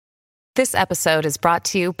This episode is brought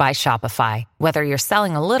to you by Shopify. Whether you're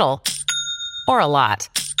selling a little or a lot,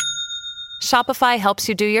 Shopify helps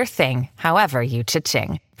you do your thing, however you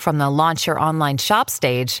cha-ching. From the launch your online shop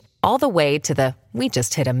stage, all the way to the we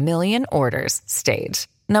just hit 1 million orders stage.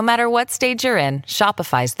 No matter what stage you're in,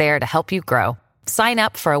 Shopify's there to help you grow. Sign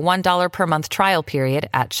up for a $1 per month trial period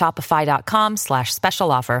at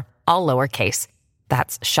shopify.com/special offer, all lowercase.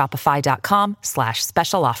 That's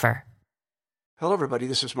shopify.com/special offer. Hello, everybody.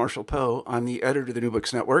 This is Marshall Poe. I'm the editor of the New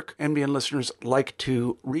Books Network. NBN listeners like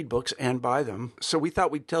to read books and buy them. So we thought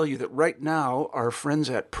we'd tell you that right now, our friends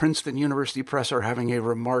at Princeton University Press are having a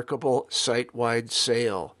remarkable site-wide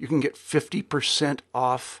sale. You can get 50%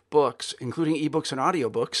 off books, including ebooks and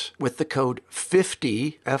audiobooks, with the code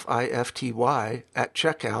 50, F-I-F-T-Y, at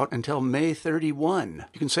checkout until May 31.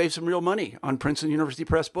 You can save some real money on Princeton University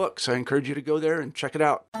Press books. I encourage you to go there and check it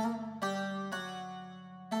out.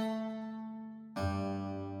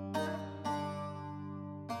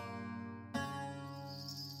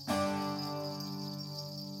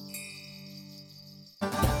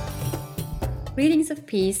 Greetings of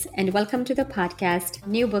peace and welcome to the podcast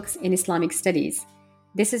New Books in Islamic Studies.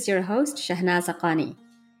 This is your host Shahnaz Aqani.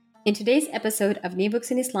 In today's episode of New Books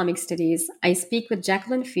in Islamic Studies, I speak with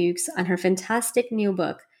Jacqueline Fuchs on her fantastic new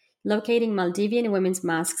book, Locating Maldivian Women's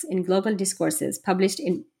Mosques in Global Discourses, published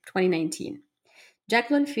in 2019.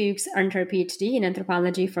 Jacqueline Fuchs earned her PhD in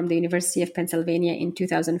anthropology from the University of Pennsylvania in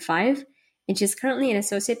 2005, and she's currently an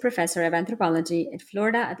associate professor of anthropology at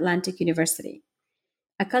Florida Atlantic University.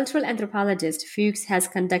 A cultural anthropologist, Fuchs has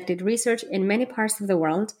conducted research in many parts of the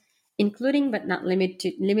world, including but not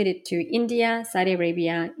limited to India, Saudi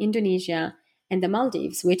Arabia, Indonesia, and the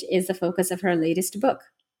Maldives, which is the focus of her latest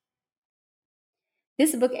book.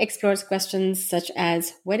 This book explores questions such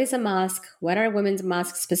as what is a mosque, what are women's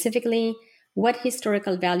mosques specifically, what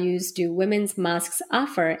historical values do women's mosques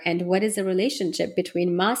offer, and what is the relationship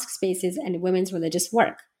between mosque spaces and women's religious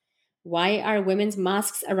work. Why are women's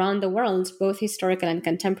mosques around the world, both historical and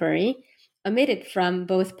contemporary, omitted from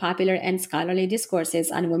both popular and scholarly discourses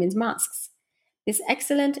on women's mosques? This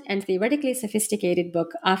excellent and theoretically sophisticated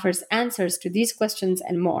book offers answers to these questions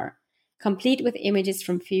and more. Complete with images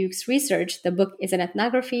from Fuchs' research, the book is an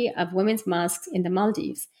ethnography of women's mosques in the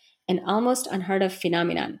Maldives, an almost unheard of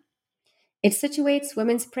phenomenon. It situates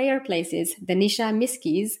women's prayer places, the Nisha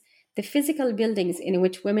Miskis, the physical buildings in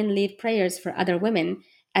which women lead prayers for other women,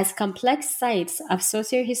 as complex sites of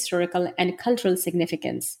socio-historical and cultural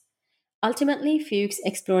significance. Ultimately, Fuchs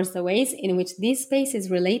explores the ways in which these spaces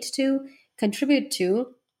relate to, contribute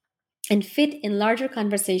to, and fit in larger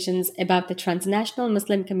conversations about the transnational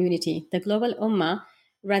Muslim community, the global ummah,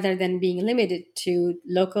 rather than being limited to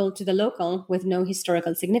the local with no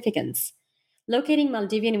historical significance. Locating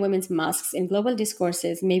Maldivian women's mosques in global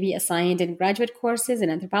discourses may be assigned in graduate courses in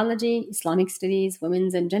anthropology, Islamic studies,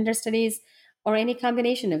 women's and gender studies, or any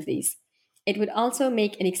combination of these. It would also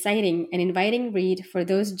make an exciting and inviting read for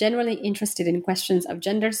those generally interested in questions of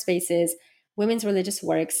gender spaces, women's religious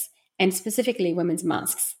works, and specifically women's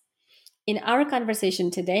mosques. In our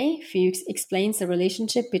conversation today, Fuchs explains the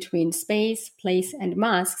relationship between space, place, and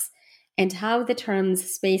mosques, and how the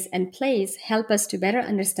terms space and place help us to better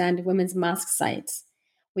understand women's mosque sites.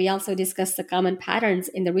 We also discuss the common patterns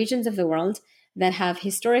in the regions of the world that have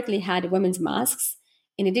historically had women's mosques,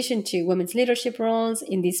 in addition to women's leadership roles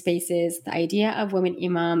in these spaces, the idea of women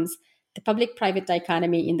imams, the public-private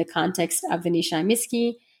dichotomy in the context of the Nisha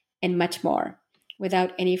Miski, and much more.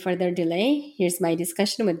 Without any further delay, here's my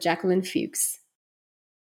discussion with Jacqueline Fuchs.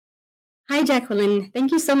 Hi, Jacqueline.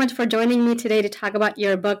 Thank you so much for joining me today to talk about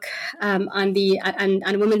your book on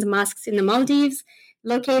women's mosques in the Maldives,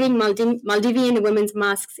 Locating Maldivian Women's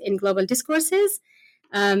Mosques in Global Discourses.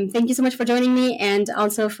 Thank you so much for joining me and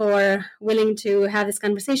also for willing to have this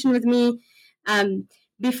conversation with me.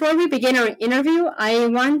 Before we begin our interview, I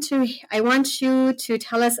want you to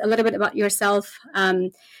tell us a little bit about yourself,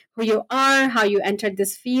 who you are, how you entered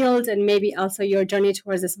this field, and maybe also your journey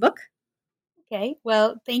towards this book. Okay.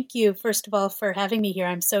 Well, thank you, first of all, for having me here.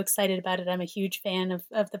 I'm so excited about it. I'm a huge fan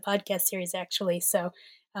of the podcast series, actually. So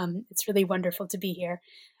it's really wonderful to be here.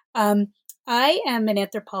 I am an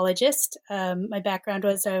anthropologist. My background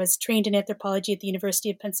was I was trained in anthropology at the University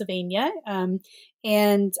of Pennsylvania,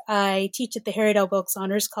 and I teach at the Harriet L. Wilkes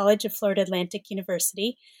Honors College of Florida Atlantic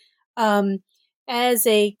University. As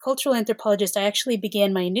a cultural anthropologist, I actually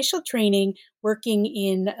began my initial training working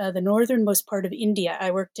in the northernmost part of India. I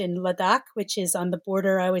worked in Ladakh, which is on the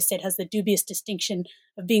border. I always say it has the dubious distinction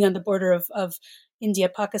of being on the border of India,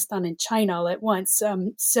 Pakistan, and China all at once.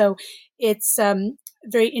 So it's a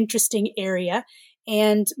very interesting area.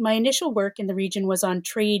 And my initial work in the region was on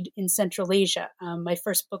trade in Central Asia. My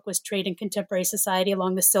first book was Trade in Contemporary Society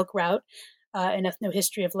Along the Silk Route, an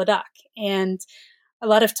ethnohistory of Ladakh. And a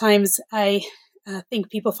lot of times I think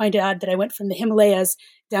people find it odd that I went from the Himalayas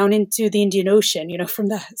down into the Indian Ocean, from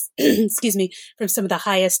the, excuse me, from some of the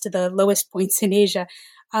highest to the lowest points in Asia.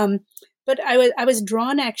 But I was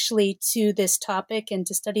drawn actually to this topic and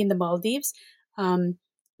to studying the Maldives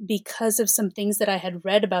because of some things that I had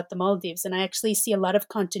read about the Maldives. And I actually see a lot of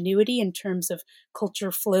continuity in terms of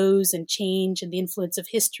culture flows and change and the influence of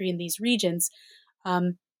history in these regions.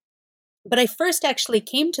 But I first actually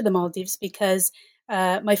came to the Maldives because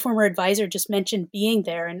my former advisor just mentioned being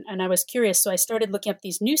there, and I was curious. So I started looking up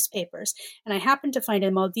these newspapers, and I happened to find a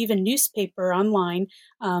Maldivian newspaper online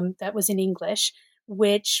that was in English,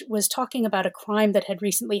 which was talking about a crime that had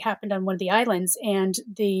recently happened on one of the islands. And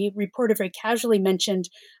the reporter very casually mentioned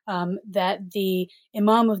that the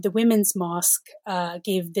imam of the women's mosque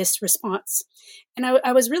gave this response. And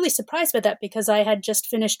I was really surprised by that because I had just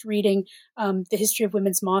finished reading The History of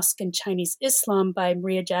Women's Mosque and Chinese Islam by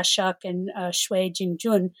Maria Jashak and Shui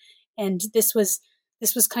Jingjun. And this was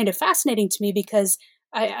kind of fascinating to me because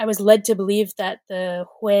I was led to believe that the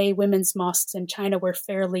Hui women's mosques in China were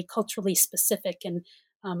fairly culturally specific. And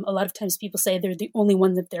a lot of times people say they're the only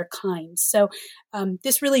ones of their kind. So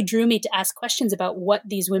this really drew me to ask questions about what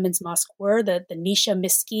these women's mosques were, the Nisha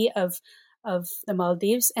Miski of the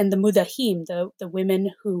Maldives, and the Mudahim, the women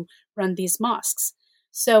who run these mosques.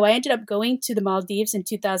 So I ended up going to the Maldives in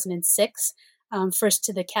 2006, first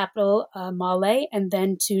to the capital, Male, and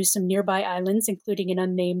then to some nearby islands, including an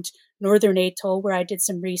unnamed northern atoll where I did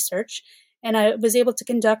some research. And I was able to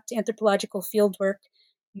conduct anthropological fieldwork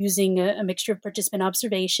using a mixture of participant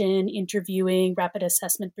observation, interviewing, rapid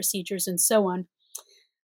assessment procedures, and so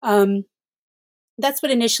on. That's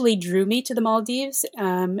what initially drew me to the Maldives,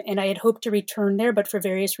 and I had hoped to return there, but for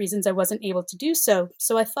various reasons I wasn't able to do so.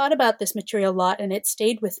 So I thought about this material a lot, and it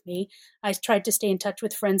stayed with me. I tried to stay in touch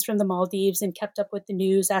with friends from the Maldives and kept up with the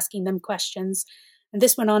news, asking them questions. And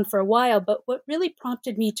this went on for a while, but what really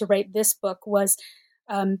prompted me to write this book was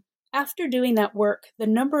after doing that work, the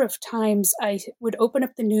number of times I would open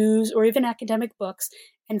up the news or even academic books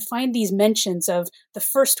and find these mentions of the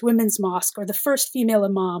first women's mosque or the first female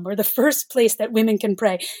imam or the first place that women can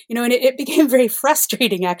pray, and it became very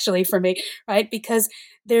frustrating actually for me, right? Because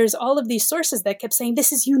there's all of these sources that kept saying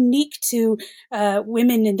this is unique to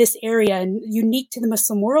women in this area and unique to the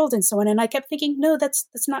Muslim world and so on. And I kept thinking, no, that's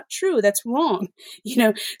not true. That's wrong.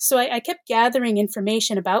 So I kept gathering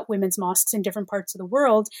information about women's mosques in different parts of the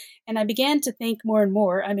world. And I began to think more and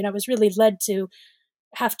more. I mean, I was really led to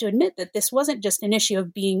have to admit that this wasn't just an issue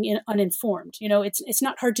of being uninformed. It's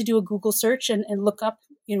not hard to do a Google search and look up,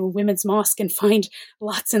 women's mosque and find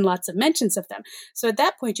lots and lots of mentions of them. So at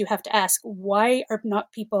that point, you have to ask, why are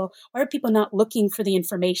people not looking for the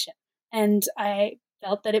information? And I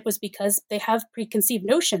felt that it was because they have preconceived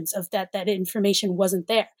notions of that information wasn't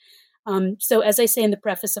there. So as I say in the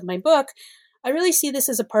preface of my book, I really see this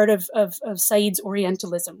as a part of Said's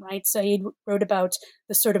Orientalism, right? Said wrote about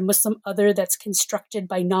the sort of Muslim other that's constructed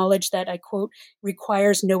by knowledge that, I quote,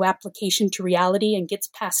 requires no application to reality and gets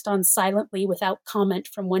passed on silently without comment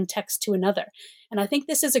from one text to another. And I think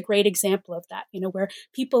this is a great example of that, where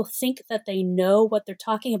people think that they know what they're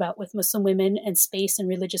talking about with Muslim women and space and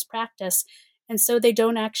religious practice. And so they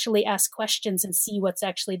don't actually ask questions and see what's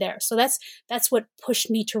actually there. So that's what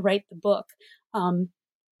pushed me to write the book.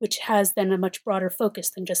 Which has then a much broader focus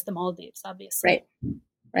than just the Maldives, obviously.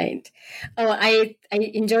 Right. Oh, I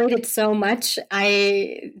enjoyed it so much.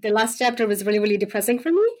 The last chapter was really, really depressing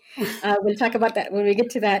for me. We'll talk about that when we get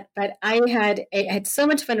to that. But I had so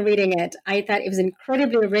much fun reading it. I thought it was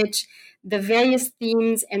incredibly rich. The various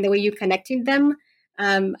themes and the way you connected them.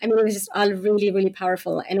 It was just all really, really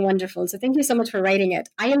powerful and wonderful. So thank you so much for writing it.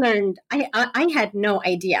 I learned, I had no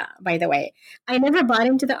idea, by the way. I never bought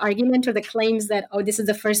into the argument or the claims that, this is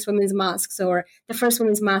the first women's mosque or the first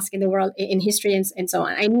women's mosque in the world in history and so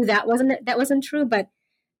on. I knew that wasn't true, but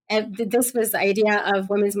this was the idea of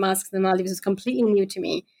women's mosques in the Maldives was completely new to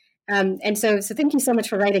me. And so thank you so much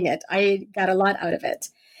for writing it. I got a lot out of it.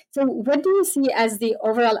 So what do you see as the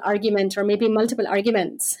overall argument or maybe multiple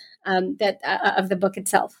arguments of the book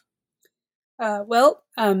itself?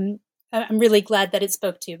 I'm really glad that it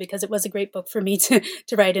spoke to you because it was a great book for me to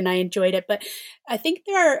write and I enjoyed it. But I think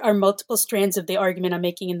there are multiple strands of the argument I'm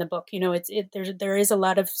making in the book. There is a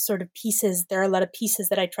lot of sort of pieces. There are a lot of pieces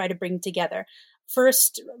that I try to bring together.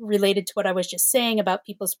 First, related to what I was just saying about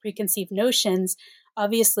people's preconceived notions,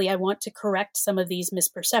 obviously I want to correct some of these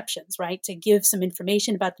misperceptions, right? To give some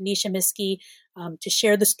information about the Nisha Miski, to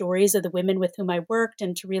share the stories of the women with whom I worked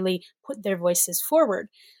and to really put their voices forward.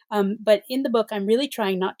 But in the book, I'm really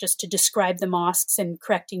trying not just to describe the mosques and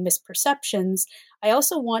correcting misperceptions. I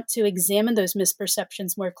also want to examine those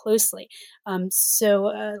misperceptions more closely. So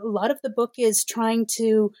a lot of the book is trying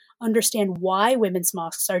to understand why women's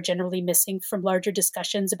mosques are generally missing from larger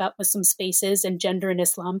discussions about Muslim spaces and gender in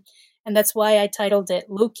Islam. And that's why I titled it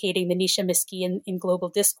Locating the Nisha Miski in Global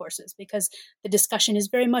Discourses, because the discussion is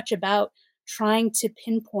very much about trying to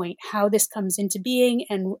pinpoint how this comes into being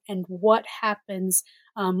and what happens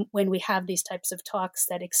when we have these types of talks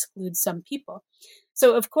that exclude some people.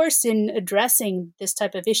 So, of course, in addressing this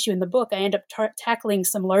type of issue in the book, I end up tackling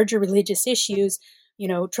some larger religious issues,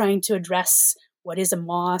 trying to address what is a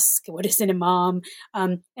mosque, what is an imam,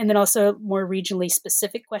 and then also more regionally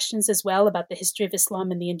specific questions as well about the history of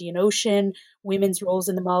Islam in the Indian Ocean, women's roles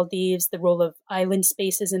in the Maldives, the role of island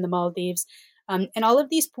spaces in the Maldives. And all of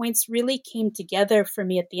these points really came together for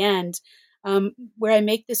me at the end, where I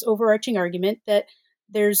make this overarching argument that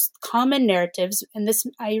there's common narratives, and this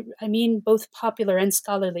I mean both popular and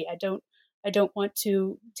scholarly. I don't want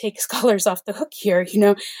to take scholars off the hook here,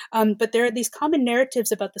 but there are these common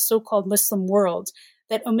narratives about the so-called Muslim world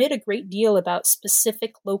that omit a great deal about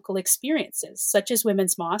specific local experiences, such as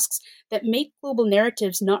women's mosques, that make global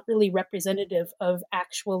narratives not really representative of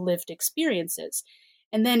actual lived experiences.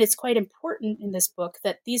 And then it's quite important in this book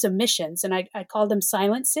that these omissions, and I call them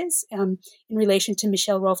silences in relation to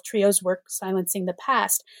Michel Rolfe Trio's work, Silencing the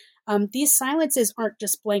Past, these silences aren't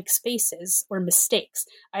just blank spaces or mistakes.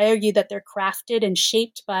 I argue that they're crafted and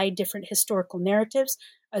shaped by different historical narratives,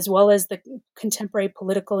 as well as the contemporary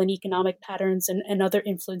political and economic patterns and other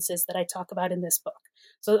influences that I talk about in this book.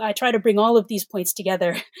 So I try to bring all of these points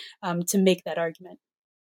together to make that argument.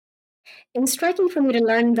 It's striking for me to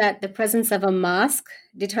learn that the presence of a mosque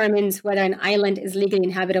determines whether an island is legally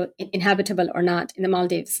inhabitable or not in the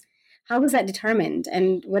Maldives. How was that determined,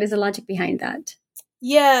 and what is the logic behind that?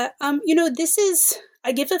 Yeah,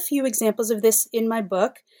 I give a few examples of this in my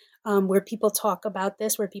book, where people talk about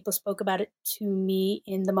this, where people spoke about it to me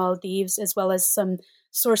in the Maldives, as well as some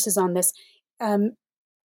sources on this.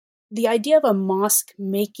 The idea of a mosque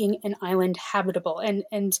making an island habitable, and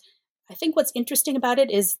I think what's interesting about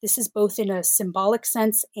it is this is both in a symbolic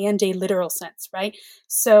sense and a literal sense, right?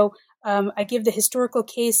 So I give the historical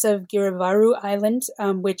case of Girivaru Island,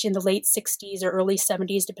 which in the late 60s or early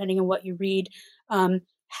 70s, depending on what you read,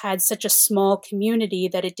 had such a small community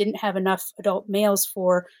that it didn't have enough adult males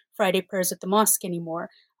for Friday prayers at the mosque anymore.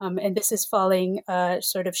 And this is following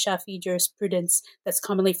sort of Shafi'i jurisprudence that's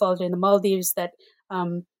commonly followed in the Maldives that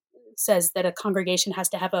says that a congregation has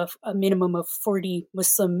to have a minimum of 40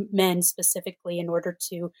 Muslim men specifically in order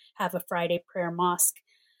to have a Friday prayer mosque.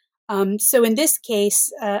 So in this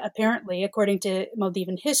case, apparently, according to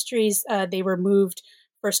Maldivian histories, they were moved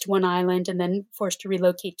first to one island and then forced to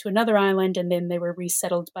relocate to another island, and then they were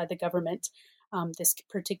resettled by the government, this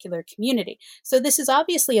particular community. So this is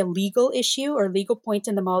obviously a legal issue or legal point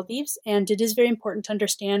in the Maldives, and it is very important to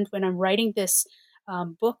understand when I'm writing this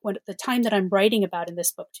book, when at the time that I'm writing about in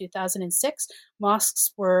this book, 2006,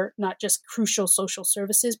 mosques were not just crucial social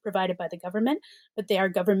services provided by the government, but they are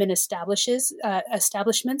government establishments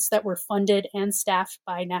that were funded and staffed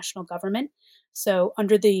by national government. So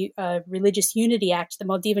under the Religious Unity Act, the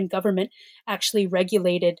Maldivian government actually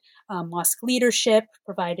regulated mosque leadership,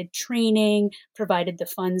 provided training, provided the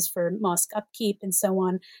funds for mosque upkeep, and so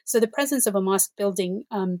on. So the presence of a mosque building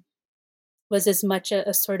was as much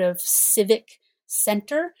a sort of civic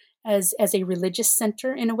center as a religious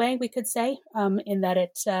center, in a way, we could say, in that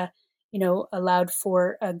it allowed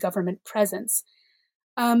for a government presence.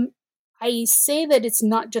 I say that it's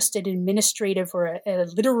not just an administrative or a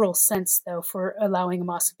literal sense, though, for allowing a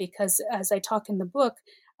mosque, because as I talk in the book,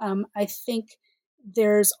 I think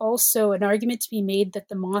there's also an argument to be made that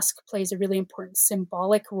the mosque plays a really important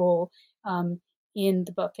symbolic role in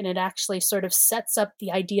the book. And it actually sort of sets up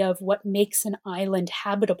the idea of what makes an island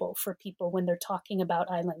habitable for people when they're talking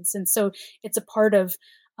about islands. And so it's a part of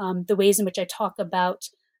the ways in which I talk about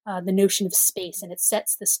the notion of space, and it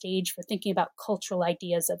sets the stage for thinking about cultural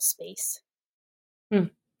ideas of space.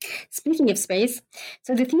 Speaking of space,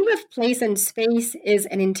 so the theme of place and space is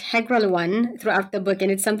an integral one throughout the book,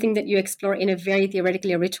 and it's something that you explore in a very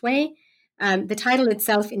theoretically rich way. The title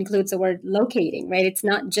itself includes the word locating, right? It's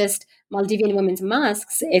not just Maldivian women's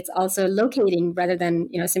mosques, it's also locating rather than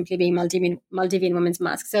simply being Maldivian women's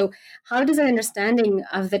mosques. So how does our understanding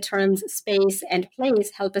of the terms space and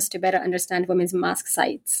place help us to better understand women's mosque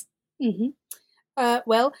sites? Mm-hmm.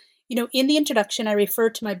 Well, In the introduction, I refer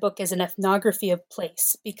to my book as an ethnography of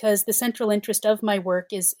place because the central interest of my work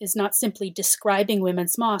is not simply describing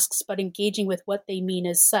women's mosques, but engaging with what they mean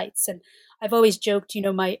as sites. And I've always joked,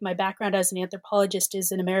 my background as an anthropologist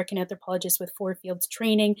is an American anthropologist with 4 fields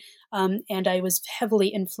training. And I was heavily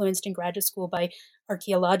influenced in graduate school by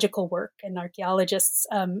archaeological work and archaeologists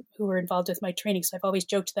who were involved with my training. So I've always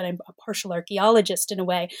joked that I'm a partial archaeologist in a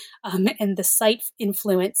way. And the site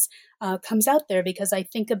influence comes out there because I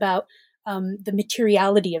think about the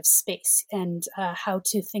materiality of space and how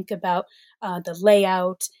to think about the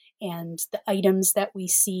layout and the items that we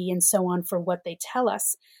see and so on for what they tell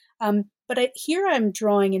us. But here I'm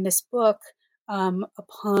drawing in this book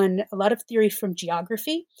upon a lot of theory from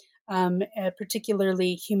geography,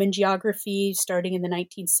 particularly human geography starting in the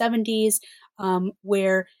 1970s,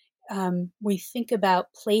 where we think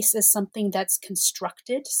about place as something that's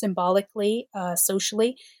constructed symbolically,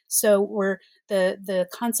 socially. So the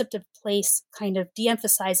concept of place kind of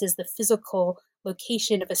de-emphasizes the physical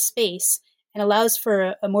location of a space and allows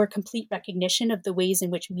for a more complete recognition of the ways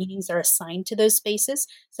in which meanings are assigned to those spaces.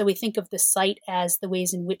 So we think of the site as the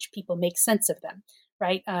ways in which people make sense of them,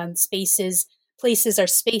 right? Places are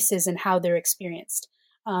spaces and how they're experienced.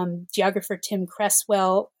 Geographer Tim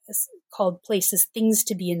Cresswell called places things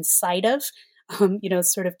to be inside of,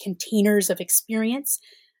 sort of containers of experience.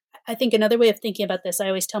 I think another way of thinking about this, I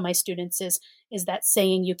always tell my students is that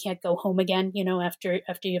saying, you can't go home again, after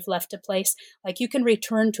you've left a place. Like you can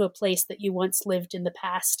return to a place that you once lived in the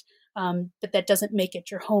past, but that doesn't make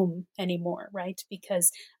it your home anymore, right?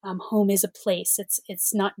 Because home is a place.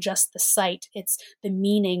 It's not just the site. It's the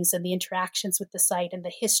meanings and the interactions with the site and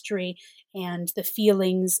the history and the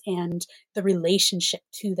feelings and the relationship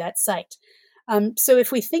to that site. So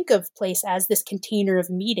if we think of place as this container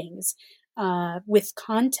of meetings, with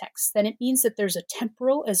context, then it means that there's a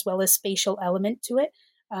temporal as well as spatial element to it.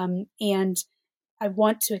 And I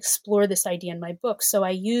want to explore this idea in my book. So I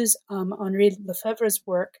use Henri Lefebvre's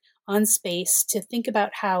work on space to think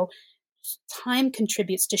about how time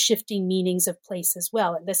contributes to shifting meanings of place as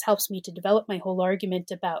well. And this helps me to develop my whole argument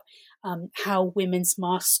about how women's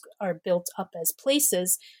mosques are built up as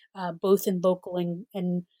places, both in local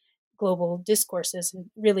and global discourses, and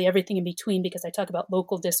really everything in between, because I talk about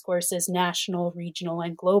local discourses, national, regional,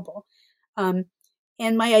 and global.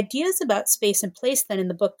 And my ideas about space and place then in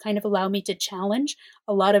the book kind of allow me to challenge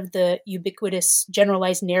a lot of the ubiquitous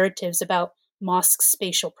generalized narratives about mosques'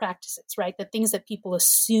 spatial practices, right? The things that people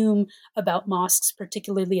assume about mosques,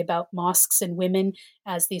 particularly about mosques and women,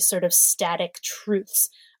 as these sort of static truths.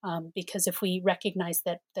 Because if we recognize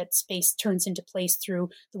that space turns into place through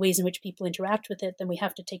the ways in which people interact with it, then we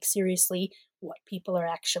have to take seriously what people are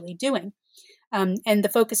actually doing. And the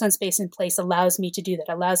focus on space and place allows me to do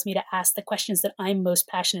that, allows me to ask the questions that I'm most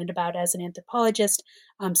passionate about as an anthropologist,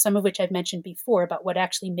 some of which I've mentioned before, about what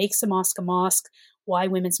actually makes a mosque, why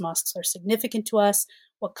women's mosques are significant to us,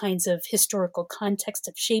 what kinds of historical contexts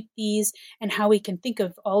have shaped these, and how we can think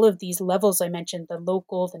of all of these levels I mentioned, the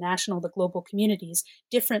local, the national, the global communities,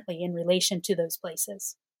 differently in relation to those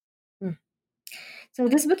places. So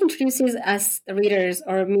this book introduces us, the readers,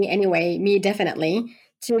 or me anyway, me definitely,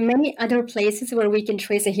 to many other places where we can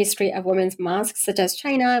trace a history of women's mosques, such as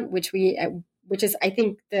China, which is, I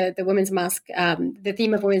think, the women's mosque. The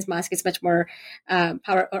theme of women's mosque is much more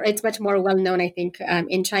it's much more well known, I think,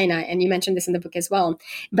 in China, and you mentioned this in the book as well.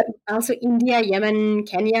 But also India, Yemen,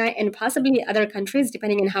 Kenya, and possibly other countries,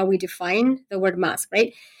 depending on how we define the word mosque,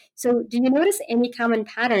 right? So, do you notice any common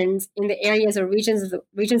patterns in the areas or regions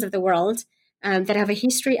of the world that have a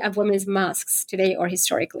history of women's mosques today or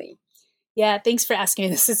historically? Yeah, thanks for asking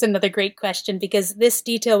me. This is another great question because this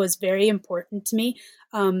detail was very important to me.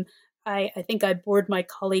 I think I bored my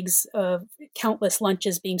colleagues countless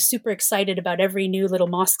lunches being super excited about every new little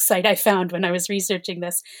mosque site I found when I was researching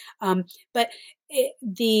this. But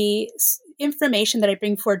the information that I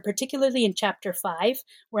bring forward, particularly in chapter 5,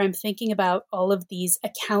 where I'm thinking about all of these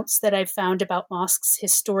accounts that I've found about mosques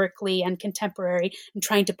historically and contemporary and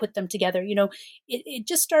trying to put them together, it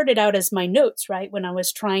just started out as my notes, right? When I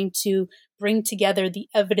was trying to bring together the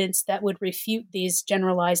evidence that would refute these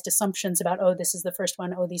generalized assumptions about, oh, this is the first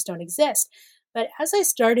one, oh, these don't exist. But as I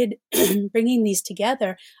started bringing these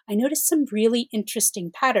together, I noticed some really interesting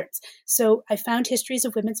patterns. So I found histories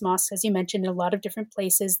of women's mosques, as you mentioned, in a lot of different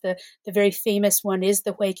places. The very famous one is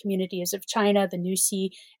the Hui communities of China, the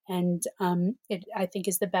Nusi, and it, I think,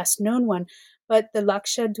 is the best known one. But the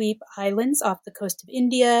Lakshadweep Islands off the coast of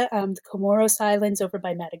India, the Comoros Islands over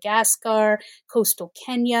by Madagascar, coastal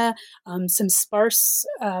Kenya, some sparse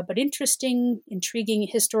but interesting, intriguing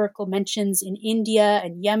historical mentions in India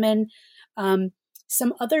and Yemen.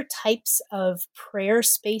 some other types of prayer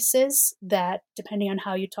spaces that, depending on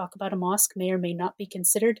how you talk about a mosque, may or may not be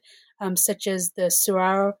considered, such as the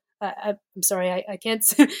surau. I'm sorry, I can't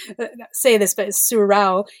say this, but it's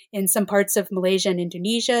surau in some parts of Malaysia and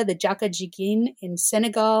Indonesia, the Jaka Jigin in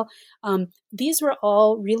Senegal. These were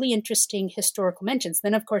all really interesting historical mentions.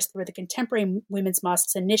 Then, of course, there were the contemporary women's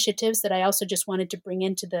mosques initiatives that I also just wanted to bring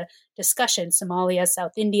into the discussion. Somalia,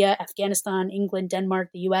 South India, Afghanistan, England, Denmark,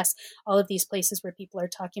 the US, all of these places where people are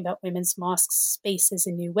talking about women's mosque spaces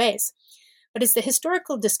in new ways. But it's the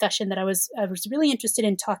historical discussion that I was really interested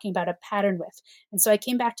in talking about a pattern with. And so I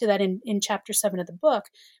came back to that in chapter 7 of the book,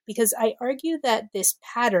 because I argue that this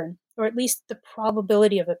pattern, or at least the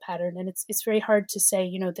probability of a pattern, and it's very hard to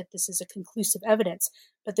say, that this is a conclusive evidence,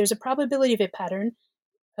 but there's a probability of a pattern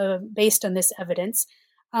based on this evidence,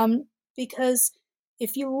 because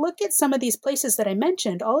if you look at some of these places that I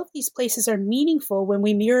mentioned, all of these places are meaningful when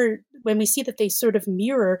we see that they sort of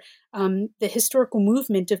mirror the historical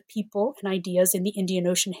movement of people and ideas in the Indian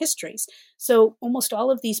Ocean histories. So almost all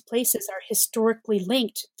of these places are historically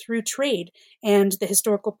linked through trade and the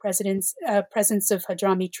historical presence of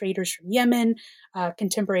Hadrami traders from Yemen,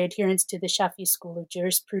 contemporary adherence to the Shafi school of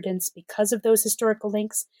jurisprudence because of those historical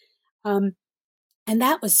links. And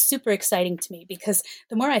that was super exciting to me, because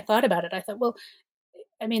the more I thought about it, I thought, well,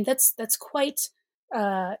 I mean, that's quite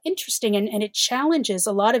interesting, and it challenges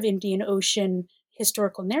a lot of Indian Ocean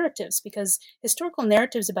historical narratives, because historical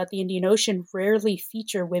narratives about the Indian Ocean rarely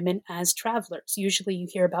feature women as travelers. Usually you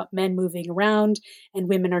hear about men moving around and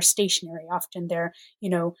women are stationary. Often they're,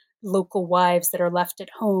 local wives that are left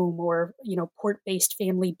at home, or, port-based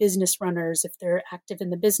family business runners if they're active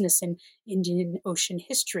in the business in Indian Ocean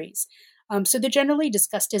histories. So they're generally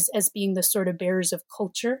discussed as being the sort of bearers of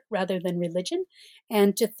culture rather than religion.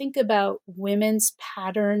 And to think about women's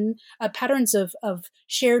patterns of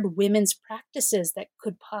shared women's practices that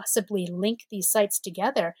could possibly link these sites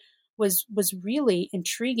together was really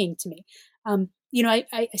intriguing to me.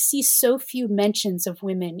 I see so few mentions of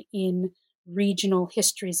women in regional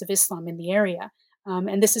histories of Islam in the area.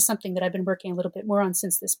 And this is something that I've been working a little bit more on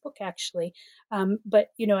since this book, actually. But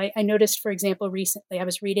I noticed, for example, recently I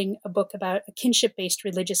was reading a book about kinship-based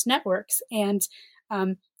religious networks. And,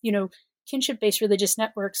 kinship-based religious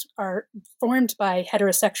networks are formed by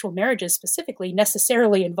heterosexual marriages specifically,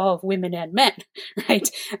 necessarily involve women and men, right?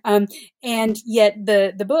 And yet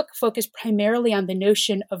the book focused primarily on the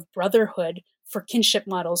notion of brotherhood for kinship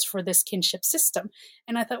models for this kinship system.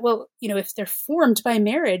 And I thought, well, if they're formed by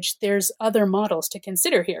marriage, there's other models to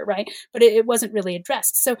consider here, right? But it wasn't really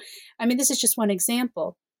addressed. So, this is just one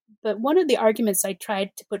example. But one of the arguments I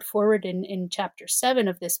tried to put forward in chapter 7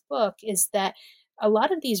 of this book is that a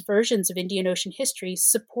lot of these versions of Indian Ocean history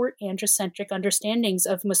support androcentric understandings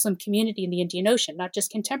of Muslim community in the Indian Ocean, not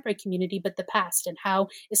just contemporary community, but the past, and how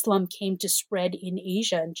Islam came to spread in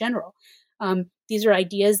Asia in general. These are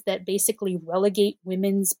ideas that basically relegate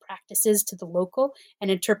women's practices to the local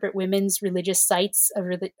and interpret women's religious sites,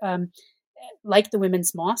 like the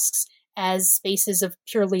women's mosques, as spaces of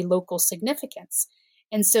purely local significance.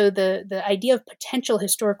 And so the idea of potential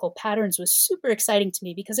historical patterns was super exciting to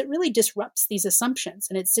me, because it really disrupts these assumptions.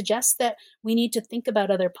 And it suggests that we need to think about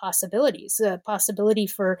other possibilities, a possibility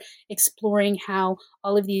for exploring how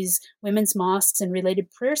all of these women's mosques and related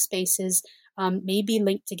prayer spaces may be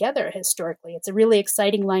linked together historically. It's a really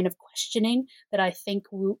exciting line of questioning that I think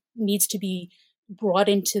needs to be brought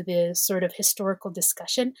into the sort of historical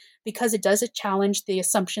discussion, because it does challenge the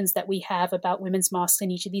assumptions that we have about women's mosques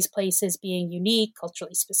in each of these places being unique,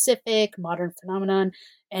 culturally specific, modern phenomenon,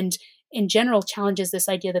 and in general challenges this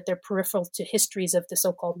idea that they're peripheral to histories of the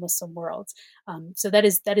so-called Muslim world. So that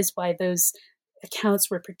is why those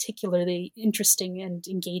accounts were particularly interesting and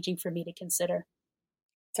engaging for me to consider.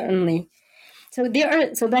 Certainly. So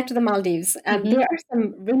back to the Maldives. There are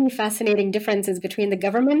some really fascinating differences between the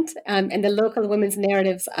government and the local women's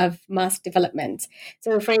narratives of mosque development.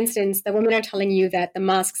 So, for instance, the women are telling you that the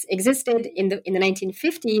mosques existed in the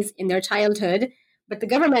 1950s in their childhood, but the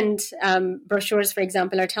government brochures, for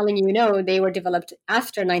example, are telling you no, they were developed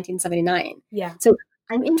after 1979. Yeah. So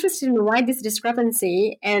I'm interested in why this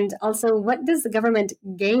discrepancy, and also what does the government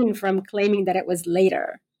gain from claiming that it was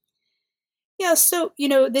later? Yeah, so,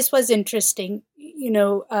 this was interesting.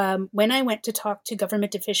 When I went to talk to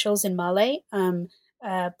government officials in Male,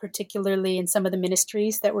 particularly in some of the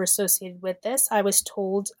ministries that were associated with this, I was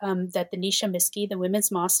told that the Nisha Miski, the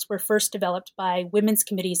women's mosques, were first developed by women's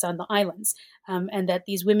committees on the islands, and that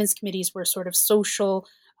these women's committees were sort of social,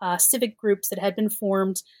 civic groups that had been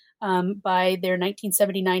formed by their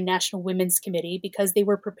 1979 National Women's Committee because they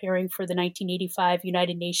were preparing for the 1985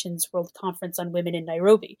 United Nations World Conference on Women in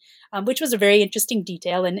Nairobi, which was a very interesting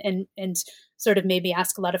detail and sort of made me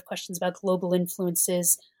ask a lot of questions about global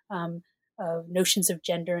influences, notions of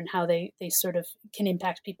gender and how they sort of can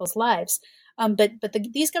impact people's lives. But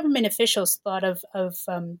these government officials thought of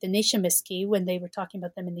the Neshamiski when they were talking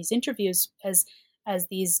about them in these interviews as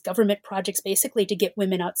these government projects basically to get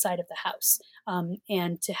women outside of the house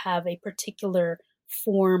and to have a particular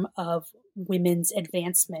form of women's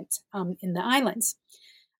advancement in the islands.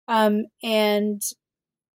 And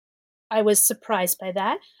I was surprised by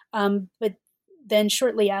that. But then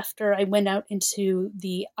shortly after, I went out into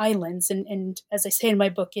the islands. And as I say in my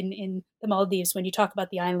book, in the Maldives, when you talk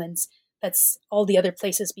about the islands, that's all the other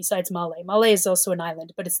places besides Malé. Malé is also an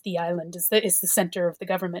island, but it's the island. It's the center of the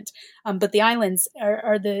government. But the islands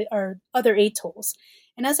are other atolls.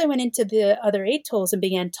 And as I went into the other atolls and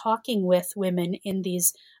began talking with women in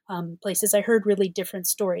these places, I heard really different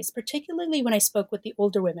stories, particularly when I spoke with the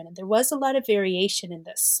older women. And there was a lot of variation in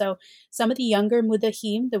this. So some of the younger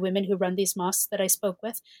mudahim, the women who run these mosques that I spoke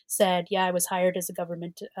with, said, yeah, I was hired as a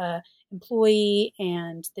government employee,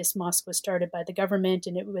 and this mosque was started by the government,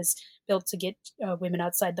 and it was built to get women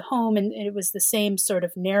outside the home, and it was the same sort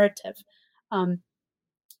of narrative.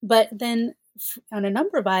 But then on a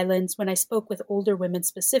number of islands, when I spoke with older women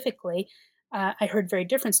specifically, I heard very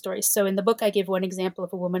different stories. So in the book, I give one example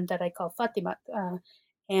of a woman that I call Fatimat,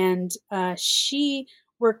 and she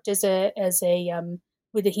worked as a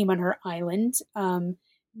mudahim on her island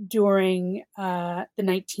during the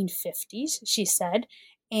 1950s, she said.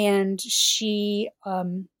 And she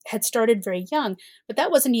had started very young, but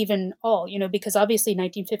that wasn't even all, because obviously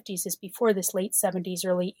 1950s is before this late 70s,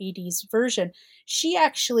 early 80s version. She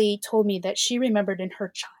actually told me that she remembered in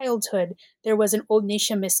her childhood, there was an old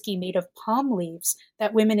Neshamiski made of palm leaves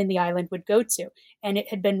that women in the island would go to, and it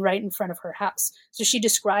had been right in front of her house. So she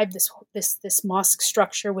described this mosque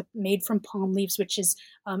structure made from palm leaves, which is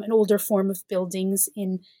an older form of buildings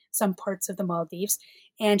in some parts of the Maldives.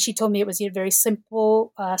 And she told me it was a very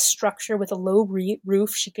simple structure with a low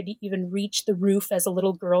roof. She could even reach the roof as a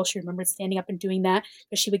little girl. She remembered standing up and doing that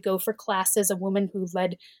because she would go for classes, a woman who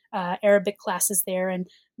led Arabic classes there. And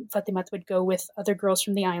Fatimat would go with other girls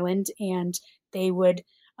from the island, and they would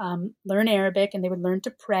learn Arabic, and they would learn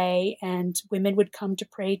to pray, and women would come to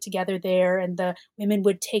pray together there. And the women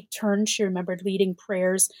would take turns. She remembered leading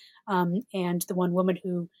prayers. And the one woman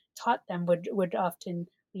who taught them would often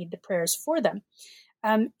lead the prayers for them.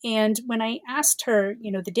 And when I asked her,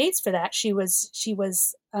 the dates for that, she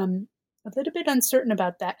was a little bit uncertain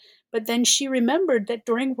about that. But then she remembered that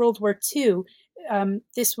during World War II,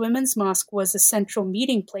 this women's mosque was a central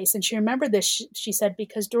meeting place. And she remembered this, she said,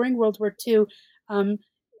 because during World War II,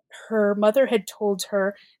 her mother had told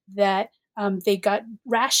her that they got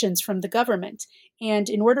rations from the government. And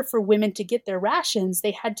in order for women to get their rations,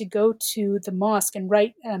 they had to go to the mosque and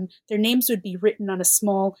write, their names would be written on a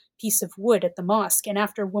small piece of wood at the mosque. And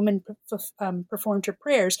after a woman performed her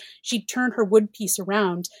prayers, she'd turn her wood piece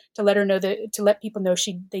around to let her know to let people know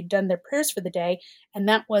they'd done their prayers for the day. And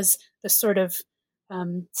that was the sort of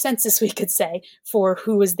census, we could say, for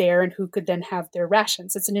who was there and who could then have their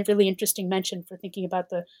rations. It's a really interesting mention for thinking about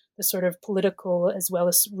the sort of political as well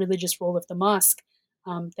as religious role of the mosque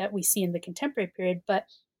that we see in the contemporary period. But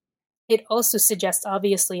it also suggests,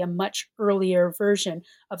 obviously, a much earlier version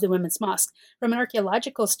of the women's mosque. From an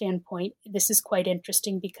archaeological standpoint, this is quite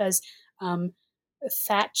interesting because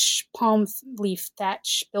palm leaf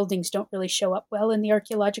thatch buildings don't really show up well in the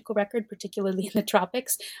archaeological record, particularly in the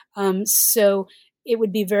tropics. So it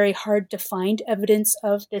would be very hard to find evidence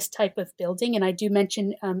of this type of building. And I do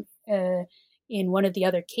mention in one of the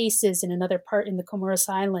other cases, in another part in the Comoros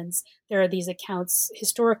Islands, there are these accounts,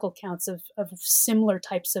 historical accounts of similar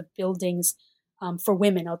types of buildings for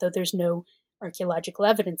women, although there's no archaeological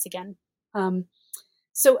evidence again.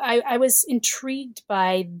 So I was intrigued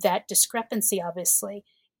by that discrepancy, obviously.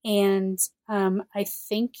 And I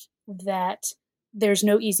think that there's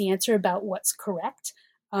no easy answer about what's correct.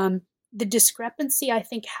 The discrepancy, I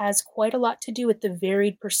think, has quite a lot to do with the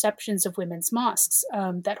varied perceptions of women's mosques.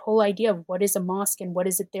 That whole idea of what is a mosque and what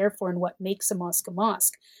is it there for and what makes a mosque,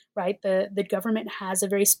 right? The government has a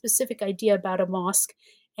very specific idea about a mosque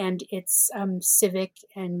and its civic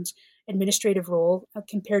and administrative role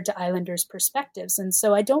compared to islanders' perspectives. And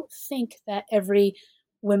so I don't think that every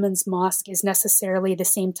women's mosque is necessarily the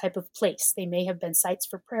same type of place. They may have been sites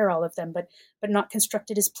for prayer, all of them, but not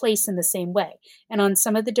constructed as place in the same way. And on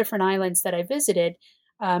some of the different islands that I visited,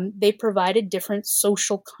 they provided different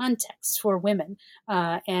social contexts for women,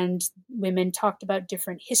 and women talked about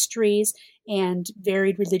different histories and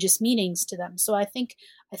varied religious meanings to them. So I think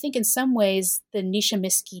in some ways the Nisha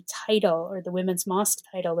Miski title, or the Women's Mosque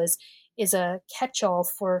title, is a catch-all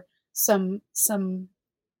for some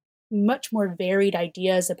much more varied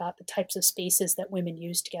ideas about the types of spaces that women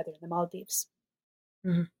use together in the Maldives.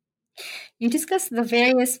 Mm-hmm. You discuss the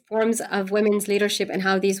various forms of women's leadership and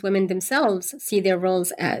how these women themselves see their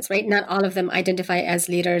roles as, right? Not all of them identify as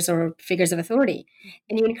leaders or figures of authority.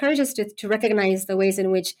 And you encourage us to recognize the ways in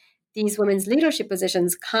which these women's leadership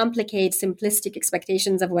positions complicate simplistic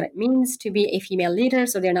expectations of what it means to be a female leader,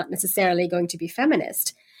 so they're not necessarily going to be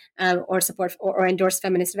feminist or support or endorse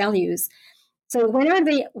feminist values. So when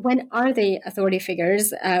are they authority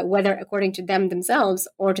figures, whether according to them themselves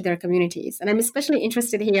or to their communities? And I'm especially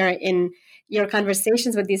interested here in your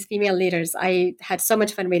conversations with these female leaders. I had so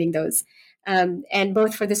much fun reading those, and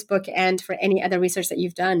both for this book and for any other research that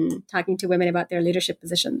you've done, talking to women about their leadership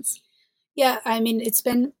positions. Yeah, I mean, it's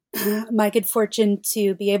been my good fortune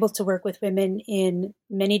to be able to work with women in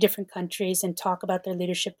many different countries and talk about their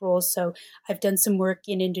leadership roles. So I've done some work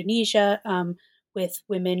in Indonesia, with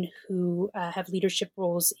women who have leadership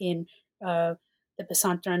roles in the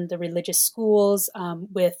pesantren, the religious schools,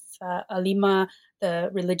 with Alima, the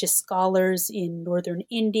religious scholars in northern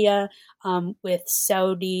India, with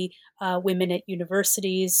Saudi women at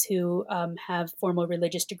universities who have formal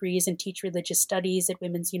religious degrees and teach religious studies at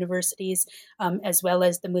women's universities, as well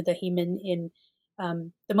as the Mudahimin in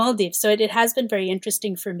the Maldives. So it has been very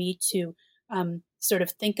interesting for me to sort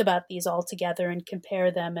of think about these all together and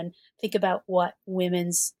compare them and think about what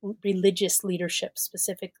women's religious leadership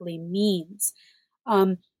specifically means.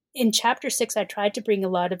 In chapter 6, I tried to bring a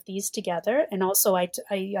lot of these together, and also I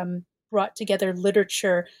brought together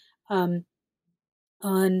literature on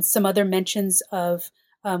some other mentions of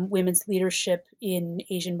women's leadership in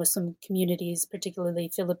Asian Muslim communities,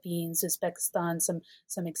 particularly Philippines, Uzbekistan,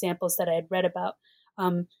 some examples that I had read about.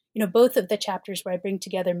 Both of the chapters where I bring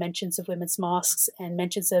together mentions of women's mosques and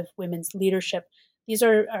mentions of women's leadership, these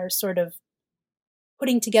are sort of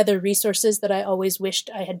putting together resources that I always wished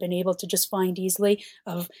I had been able to just find easily,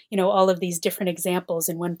 of, all of these different examples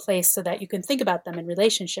in one place so that you can think about them in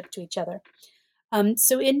relationship to each other.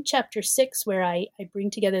 So in chapter 6, where I bring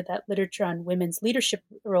together that literature on women's leadership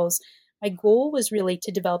roles, my goal was really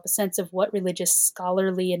to develop a sense of what religious,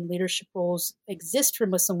 scholarly, and leadership roles exist for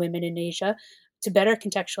Muslim women in Asia, to better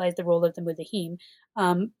contextualize the role of the Mudahim,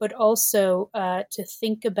 but also to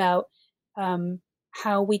think about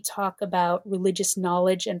how we talk about religious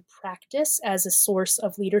knowledge and practice as a source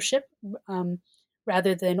of leadership,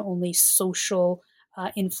 rather than only social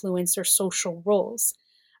influence or social roles.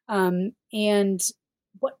 And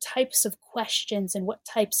what types of questions and what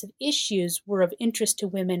types of issues were of interest to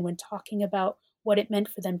women when talking about what it meant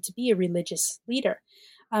for them to be a religious leader.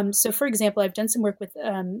 So, for example, I've done some work with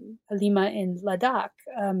Alima in Ladakh,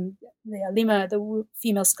 the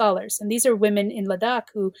female scholars. And these are women in Ladakh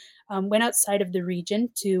who went outside of the region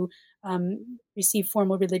to receive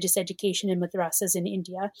formal religious education in madrasas in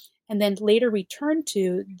India, and then later returned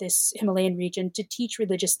to this Himalayan region to teach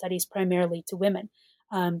religious studies primarily to women.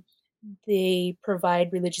 They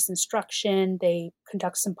provide religious instruction. They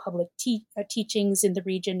conduct some public teachings in the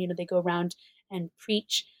region. They go around and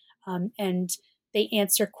preach, and they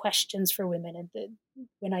answer questions for women. And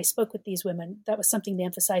when I spoke with these women, that was something they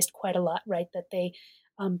emphasized quite a lot, right? That they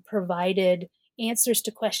provided answers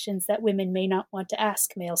to questions that women may not want to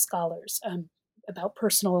ask male scholars about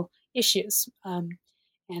personal issues,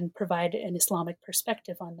 and provide an Islamic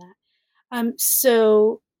perspective on that.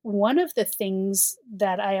 So one of the things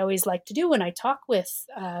that I always like to do when I talk with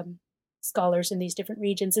scholars in these different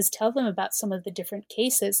regions is tell them about some of the different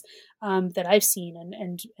cases that I've seen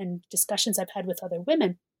and discussions I've had with other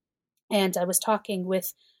women. And I was talking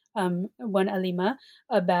with one Alima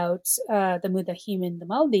about the Mudahim in the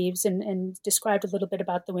Maldives and described a little bit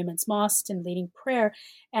about the women's mosques and leading prayer.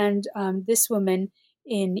 And this woman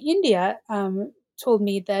in India told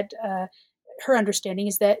me that her understanding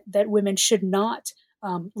is that women should not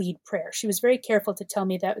lead prayer. She was very careful to tell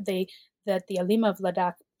me that the Alima of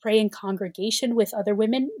Ladakh pray in congregation with other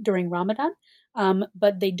women during Ramadan,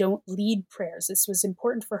 but they don't lead prayers. This was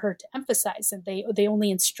important for her to emphasize, and they only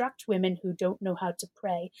instruct women who don't know how to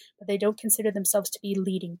pray, but they don't consider themselves to be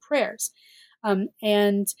leading prayers.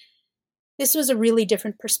 And this was a really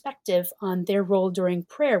different perspective on their role during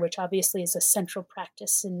prayer, which obviously is a central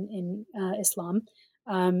practice in Islam.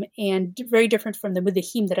 And very different from the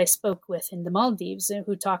Mudahim that I spoke with in the Maldives,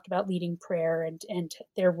 who talked about leading prayer and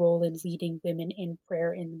their role in leading women in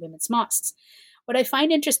prayer in women's mosques. what I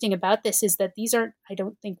find interesting about this is that these aren't, I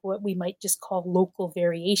don't think, what we might just call local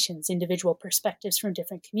variations, individual perspectives from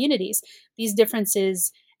different communities. These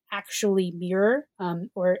differences actually mirror,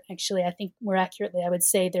 or actually, I think more accurately, I would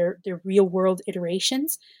say they're real world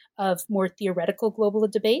iterations of more theoretical global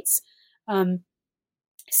debates.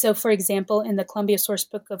 So, for example, in the Columbia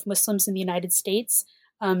Sourcebook of Muslims in the United States,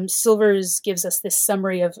 Silvers gives us this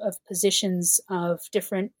summary of positions of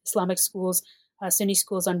different Islamic schools, Sunni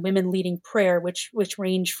schools, on women leading prayer, which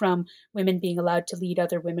range from women being allowed to lead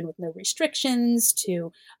other women with no restrictions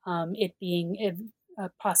to it being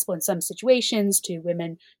possible in some situations, to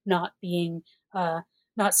women not being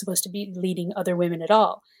not supposed to be leading other women at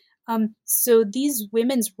all. So these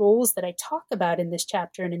women's roles that I talk about in this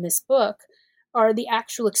chapter and in this book are the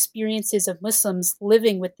actual experiences of Muslims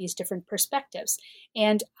living with these different perspectives.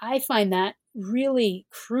 And I find that really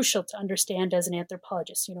crucial to understand as an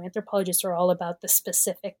anthropologist. Anthropologists are all about the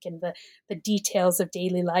specific and the details of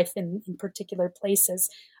daily life in particular places.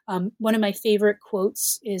 One of my favorite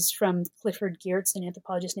quotes is from Clifford Geertz, an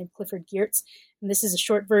anthropologist named Clifford Geertz. And this is a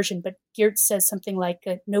short version, but Geertz says something like,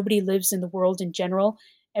 nobody lives in the world in general.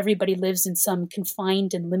 Everybody lives in some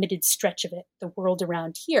confined and limited stretch of it, the world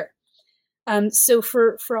around here. So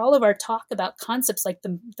for all of our talk about concepts like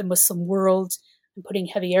the Muslim world, I'm putting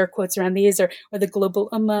heavy air quotes around these, or the global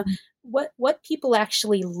ummah, what people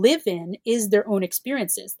actually live in is their own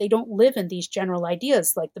experiences. They don't live in these general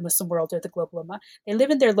ideas like the Muslim world or the global ummah. They live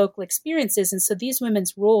in their local experiences. And so these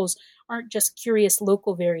women's roles aren't just curious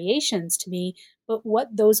local variations to me, but what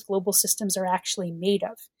those global systems are actually made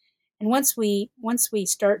of. And once we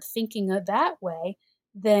start thinking of that way,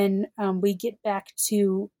 then we get back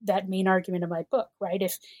to that main argument of my book, right?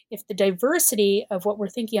 If the diversity of what we're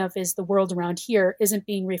thinking of is the world around here isn't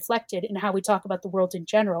being reflected in how we talk about the world in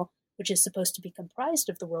general, which is supposed to be comprised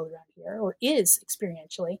of the world around here, or is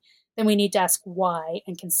experientially, then we need to ask why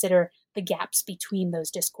and consider the gaps between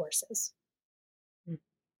those discourses.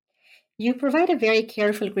 You provide a very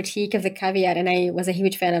careful critique of the caveat, and I was a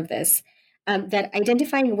huge fan of this. That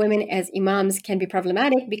identifying women as imams can be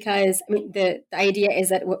problematic because, the idea is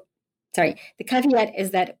that, the caveat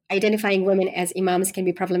is that identifying women as imams can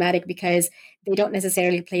be problematic because they don't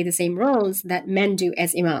necessarily play the same roles that men do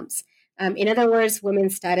as imams. In other words,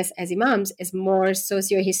 women's status as imams is more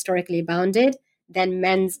socio-historically bounded than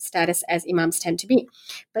men's status as imams tend to be.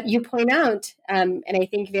 But you point out, and I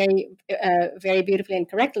think very beautifully and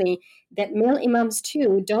correctly, that male imams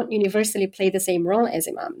too don't universally play the same role as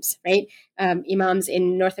imams, right? Imams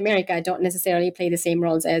in North America don't necessarily play the same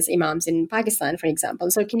roles as imams in Pakistan, for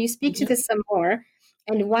example. So can you speak to this some more?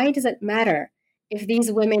 And why does it matter if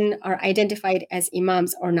these women are identified as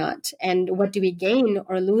imams or not? And what do we gain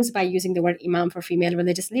or lose by using the word imam for female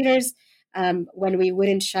religious leaders when we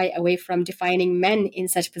wouldn't shy away from defining men in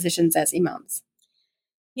such positions as imams?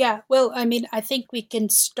 Yeah, well, I think we can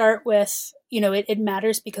start with, it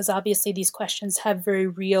matters because obviously these questions have very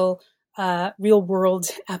real world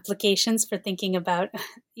applications for thinking about,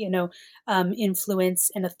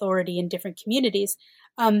 influence and authority in different communities.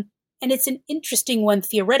 And it's an interesting one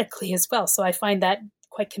theoretically as well. So I find that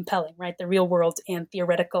quite compelling, right? The real world and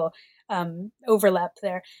theoretical overlap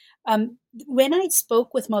there. When I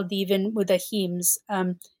spoke with Maldivian Mudahims,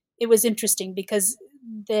 it was interesting because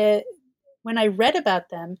when I read about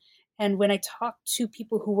them and when I talked to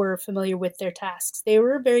people who were familiar with their tasks, they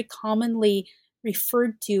were very commonly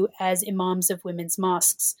referred to as imams of women's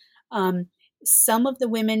mosques. Some of the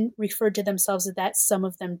women referred to themselves as that, some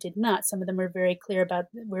of them did not. Some of them were very clear about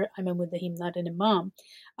where I'm a mudahim, not an imam.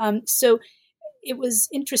 So it was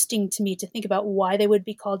interesting to me to think about why they would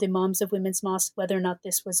be called imams of women's mosques, whether or not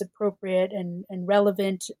this was appropriate and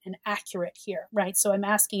relevant and accurate here, right? So I'm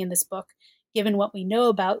asking in this book, given what we know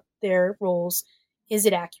about their roles, is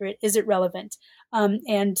it accurate? Is it relevant?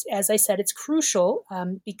 And as I said, it's crucial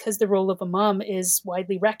because the role of imam is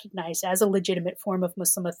widely recognized as a legitimate form of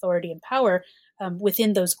Muslim authority and power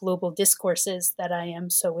within those global discourses that I am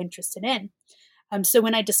so interested in. So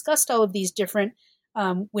when I discussed all of these different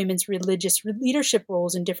women's religious leadership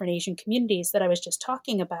roles in different Asian communities that I was just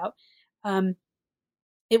talking about,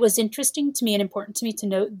 it was interesting to me and important to me to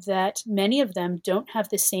note that many of them don't have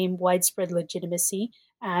the same widespread legitimacy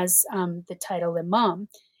as the title imam.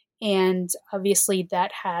 And obviously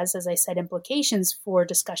that has, as I said, implications for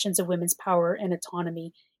discussions of women's power and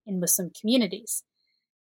autonomy in Muslim communities.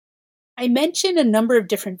 I mentioned a number of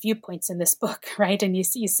different viewpoints in this book, right? And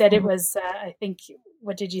you said it was, I think,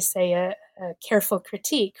 what did you say, a careful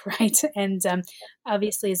critique, right? And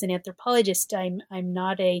obviously as an anthropologist, I'm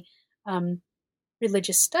not a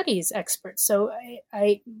religious studies expert. So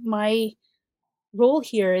role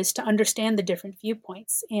here is to understand the different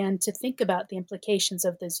viewpoints and to think about the implications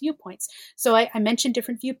of those viewpoints. So I mentioned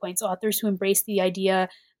different viewpoints, authors who embrace the idea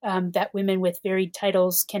that women with varied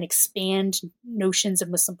titles can expand notions of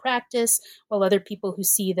Muslim practice, while other people who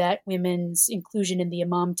see that women's inclusion in the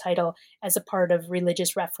imam title as a part of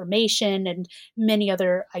religious reformation, and many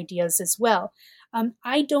other ideas as well.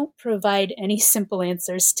 I don't provide any simple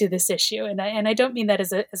answers to this issue, and I don't mean that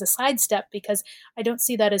as a sidestep, because I don't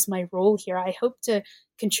see that as my role here. I hope to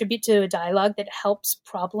contribute to a dialogue that helps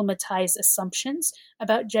problematize assumptions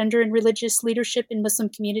about gender and religious leadership in Muslim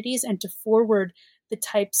communities, and to forward the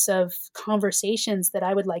types of conversations that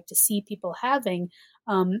I would like to see people having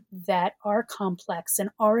that are complex and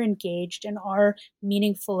are engaged and are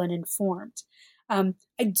meaningful and informed.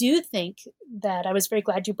 I do think that I was very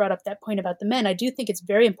glad you brought up that point about the men. I do think it's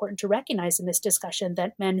very important to recognize in this discussion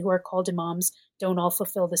that men who are called imams don't all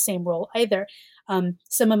fulfill the same role either.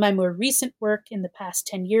 Some of my more recent work in the past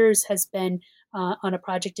 10 years has been on a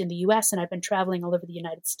project in the US, and I've been traveling all over the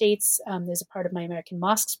United States as a part of my American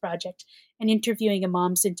Mosques project and interviewing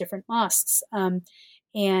imams in different mosques.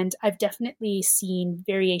 And I've definitely seen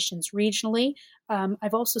variations regionally.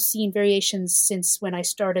 I've also seen variations since when I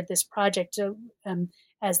started this project,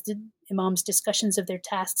 as the imams' discussions of their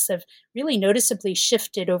tasks have really noticeably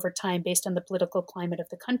shifted over time based on the political climate of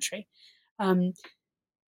the country.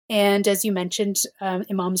 And as you mentioned,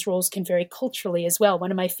 imams' roles can vary culturally as well.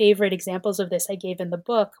 One of my favorite examples of this I gave in the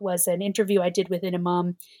book was an interview I did with an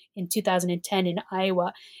imam in 2010 in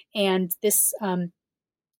Iowa. And this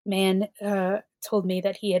man told me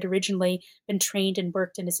that he had originally been trained and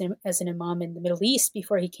worked as an imam in the Middle East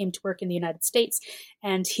before he came to work in the United States.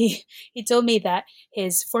 And he told me that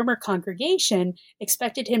his former congregation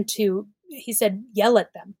expected him to, he said, yell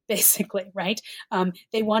at them, basically, right?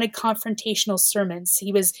 They wanted confrontational sermons.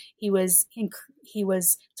 He was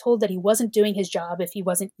told that he wasn't doing his job if he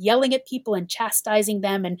wasn't yelling at people and chastising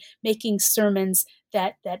them and making sermons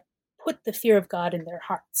that put the fear of God in their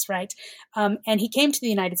hearts, right? And he came to the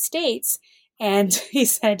United States, and he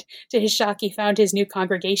said, to his shock, he found his new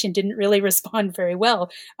congregation didn't really respond very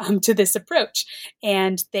well to this approach.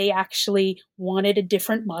 And they actually wanted a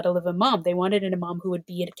different model of imam. They wanted an imam who would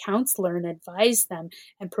be a counselor and advise them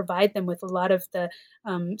and provide them with a lot of the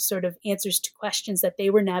sort of answers to questions that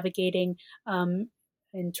they were navigating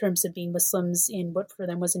in terms of being Muslims in what for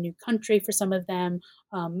them was a new country for some of them,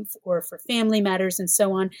 or for family matters and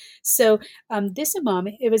so on. So this imam,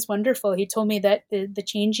 it was wonderful. He told me that the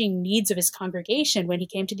changing needs of his congregation, when he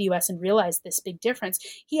came to the US and realized this big difference,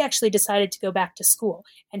 he actually decided to go back to school.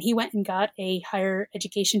 And he went and got a higher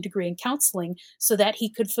education degree in counseling so that he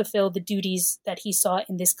could fulfill the duties that he saw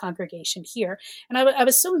in this congregation here. And I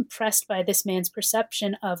was so impressed by this man's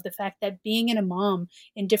perception of the fact that being an imam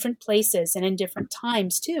in different places and in different times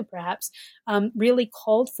too, perhaps, really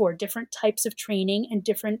called for different types of training and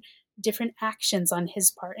different actions on his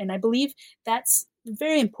part. And I believe that's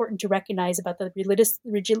very important to recognize about the religious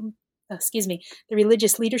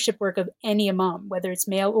leadership work of any imam, whether it's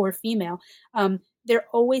male or female. They're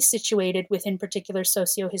always situated within particular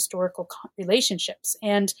socio-historical relationships.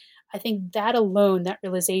 And I think that alone, that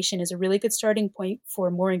realization, is a really good starting point for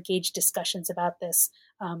more engaged discussions about this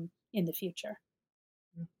in the future.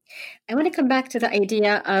 I want to come back to the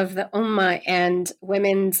idea of the ummah and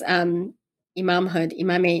women's imamhood,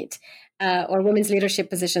 imamate, or women's leadership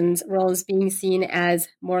positions, roles being seen as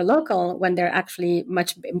more local when they're actually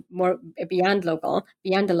much more beyond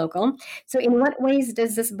the local. So in what ways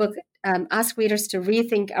does this book ask readers to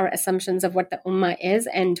rethink our assumptions of what the ummah is,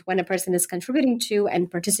 and when a person is contributing to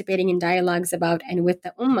and participating in dialogues about and with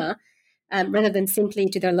the ummah, rather than simply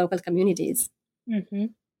to their local communities? Mm-hmm.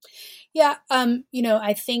 Yeah,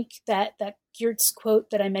 I think that Geertz quote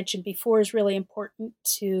that I mentioned before is really important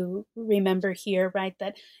to remember here, right?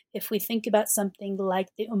 That if we think about something like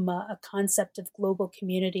the Ummah, a concept of global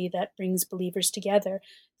community that brings believers together,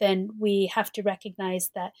 then we have to recognize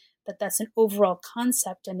that that's an overall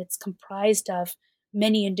concept, and it's comprised of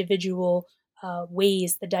many individual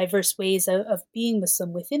ways, the diverse ways of being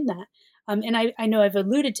Muslim within that. And I know I've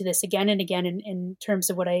alluded to this again and again in terms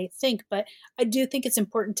of what I think, but I do think it's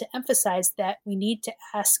important to emphasize that we need to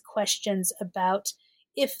ask questions about,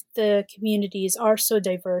 if the communities are so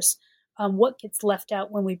diverse, what gets left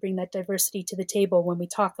out when we bring that diversity to the table, when we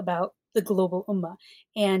talk about the global ummah,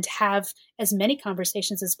 and have as many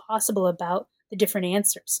conversations as possible about the different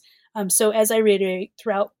answers. So as I reiterate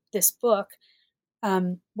throughout this book,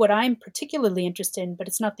 what I'm particularly interested in, but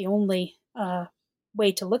it's not the only way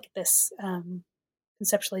to look at this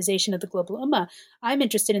conceptualization of the global ummah, I'm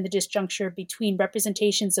interested in the disjuncture between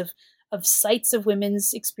representations of sites of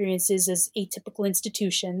women's experiences as atypical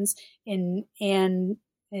institutions in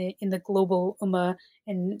the global ummah,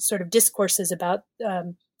 and sort of discourses about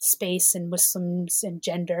space and Muslims and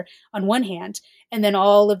gender on one hand, and then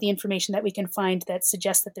all of the information that we can find that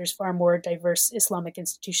suggests that there's far more diverse Islamic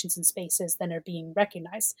institutions and spaces than are being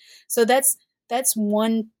recognized. So that's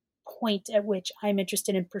one point at which I'm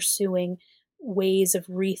interested in pursuing ways of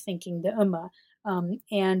rethinking the ummah.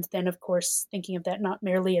 And then, of course, thinking of that not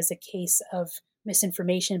merely as a case of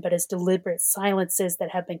misinformation, but as deliberate silences that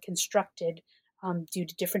have been constructed due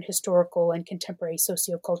to different historical and contemporary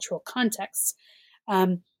sociocultural contexts.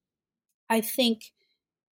 I think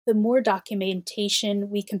the more documentation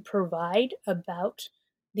we can provide about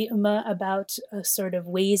the ummah, about sort of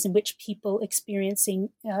ways in which people are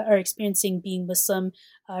experiencing being Muslim,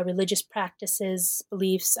 religious practices,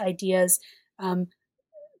 beliefs, ideas,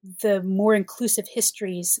 the more inclusive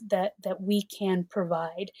histories that we can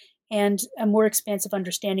provide, and a more expansive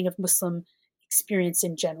understanding of Muslim experience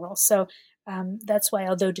in general. So that's why,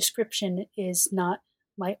 although description is not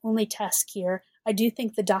my only task here, I do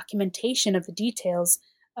think the documentation of the details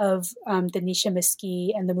of the Nisha Miski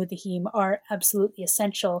and the Mudahim are absolutely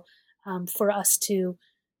essential for us to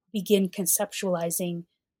begin conceptualizing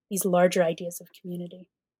these larger ideas of community.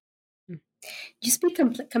 You speak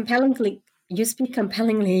compellingly.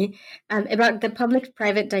 About the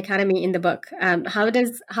public-private dichotomy in the book. How do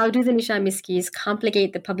the Nisha Miskis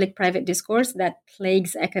complicate the public-private discourse that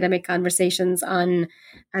plagues academic conversations on,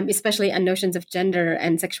 especially on notions of gender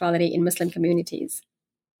and sexuality in Muslim communities?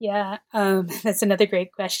 Yeah, that's another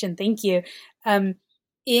great question. Thank you.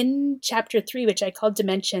 In chapter 3, which I called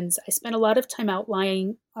Dimensions, I spent a lot of time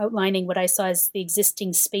outlining what I saw as the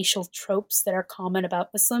existing spatial tropes that are common about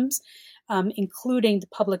Muslims, including the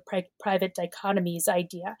public-private dichotomies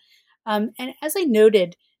idea. And as I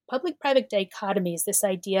noted, public-private dichotomies, this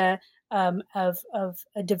idea of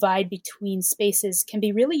a divide between spaces, can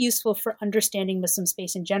be really useful for understanding Muslim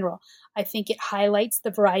space in general. I think it highlights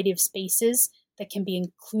the variety of spaces that can be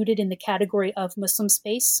included in the category of Muslim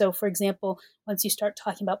space. So, for example, once you start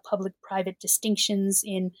talking about public-private distinctions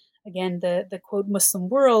in, again, the quote, Muslim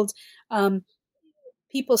world,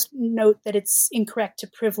 people note that it's incorrect to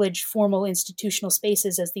privilege formal institutional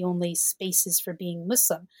spaces as the only spaces for being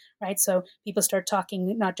Muslim, right? So people start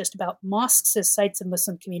talking not just about mosques as sites of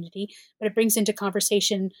Muslim community, but it brings into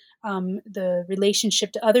conversation the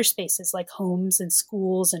relationship to other spaces like homes and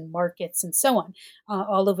schools and markets and so on,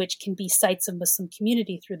 all of which can be sites of Muslim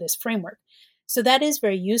community through this framework. So that is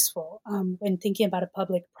very useful when thinking about a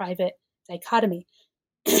public-private dichotomy.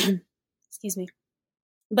 Excuse me.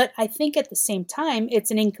 But I think at the same time, it's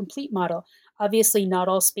an incomplete model. Obviously, not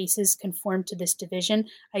all spaces conform to this division.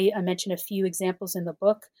 I mentioned a few examples in the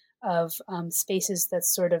book of spaces that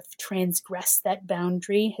sort of transgress that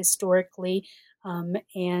boundary historically.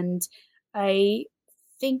 And I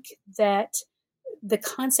think that the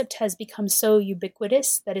concept has become so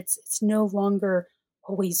ubiquitous that it's no longer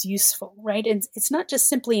always useful, right? And it's not just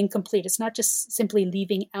simply incomplete. It's not just simply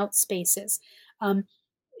leaving out spaces.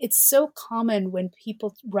 It's so common when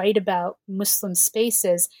people write about Muslim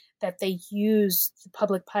spaces that they use the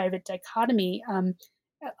public-private dichotomy,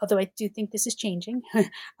 although I do think this is changing.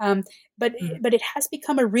 But it has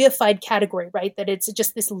become a reified category, right? That it's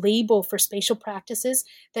just this label for spatial practices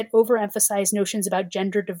that overemphasize notions about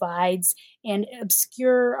gender divides and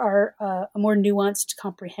obscure a more nuanced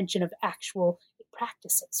comprehension of actual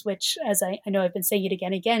practices, which, as I know I've been saying it again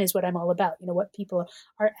and again, is what I'm all about, what people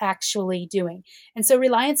are actually doing. And so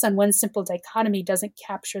reliance on one simple dichotomy doesn't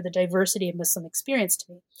capture the diversity of Muslim experience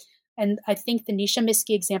to me. And I think the Nisha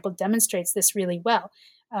Miski example demonstrates this really well.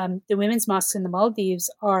 The women's mosques in the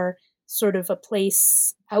Maldives are sort of a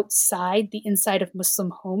place outside the inside of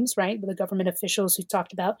Muslim homes, right? The government officials who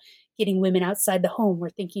talked about getting women outside the home were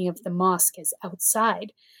thinking of the mosque as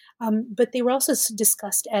outside. But they were also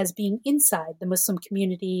discussed as being inside the Muslim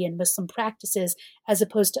community and Muslim practices, as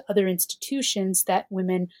opposed to other institutions that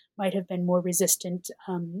women might have been more resistant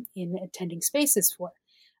in attending spaces for.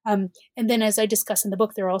 And then, as I discuss in the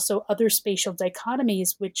book, there are also other spatial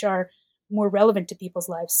dichotomies which are more relevant to people's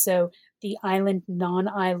lives. So the island,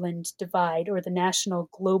 non-island divide, or the national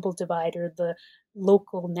global divide, or the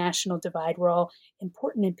local national divide, were all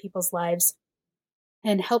important in people's lives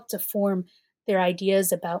and help to form their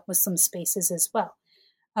ideas about Muslim spaces as well.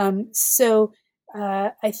 So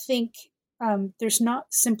I think there's not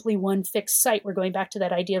simply one fixed site. We're going back to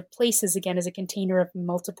that idea of places again as a container of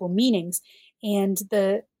multiple meanings, and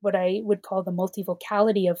what I would call the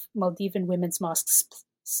multivocality of Maldivian women's mosques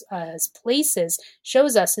as places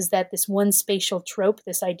shows us is that this one spatial trope,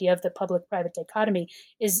 this idea of the public-private dichotomy,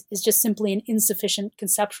 is just simply an insufficient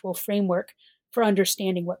conceptual framework for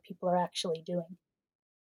understanding what people are actually doing.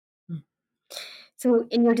 So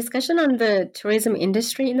in your discussion on the tourism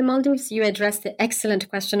industry in the Maldives, you addressed the excellent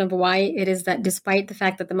question of why it is that despite the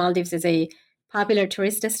fact that the Maldives is a popular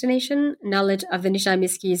tourist destination, knowledge of the Nisha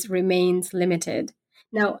Miskis remains limited.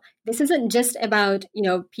 Now, this isn't just about,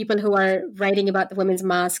 people who are writing about the women's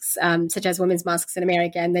mosques, such as women's mosques in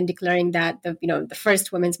America, and then declaring that the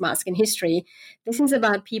first women's mosque in history. This is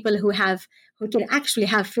about people who can actually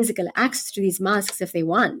have physical access to these mosques if they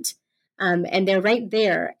want. And they're right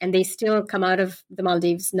there, and they still come out of the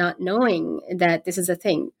Maldives not knowing that this is a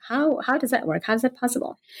thing. How does that work? How is that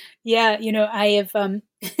possible? Yeah, I have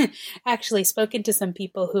actually spoken to some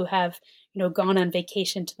people who have, gone on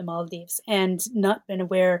vacation to the Maldives and not been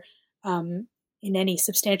aware in any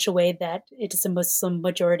substantial way that it is a Muslim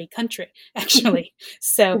majority country, actually.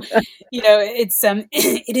 So, it's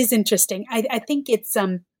it is interesting. I think it's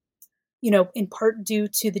in part due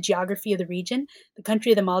to the geography of the region. The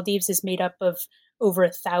country of the Maldives is made up of over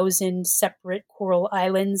 1,000 separate coral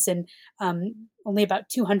islands, and only about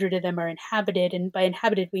 200 of them are inhabited. And by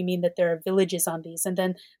inhabited, we mean that there are villages on these. And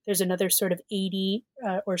then there's another sort of 80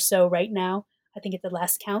 or so right now, I think at the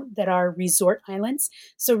last count, that are resort islands.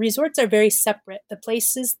 So resorts are very separate. The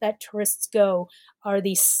places that tourists go are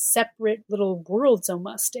these separate little worlds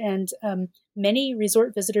almost. And many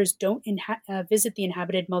resort visitors don't visit the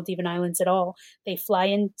inhabited Maldivian islands at all. They fly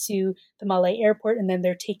into the Malé airport, and then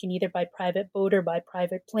they're taken either by private boat or by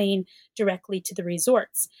private plane directly to the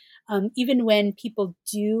resorts. Even when people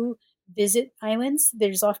do visit islands,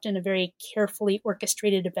 there's often a very carefully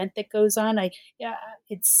orchestrated event that goes on.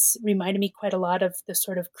 It's reminded me quite a lot of the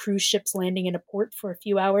sort of cruise ships landing in a port for a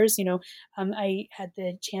few hours. I had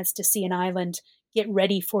the chance to see an island get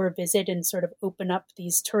ready for a visit and sort of open up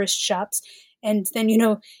these tourist shops. And then,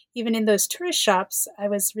 even in those tourist shops, I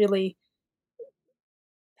was really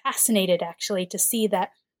fascinated actually to see that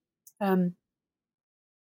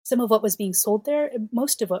some of what was being sold there,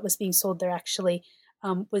 most of what was being sold there actually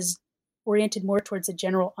was oriented more towards a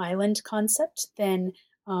general island concept than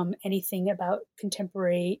anything about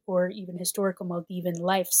contemporary or even historical Maldivian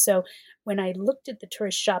life. So when I looked at the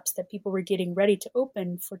tourist shops that people were getting ready to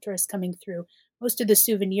open for tourists coming through, most of the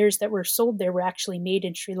souvenirs that were sold there were actually made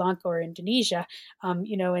in Sri Lanka or Indonesia,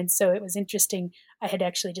 and so it was interesting. I had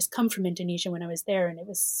actually just come from Indonesia when I was there, and it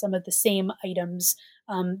was some of the same items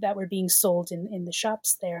that were being sold in the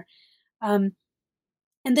shops there.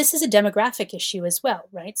 And this is a demographic issue as well,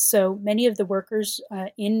 right? So many of the workers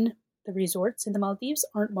in the resorts in the Maldives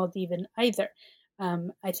aren't Maldivian either.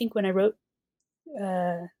 I think when I wrote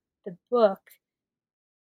the book,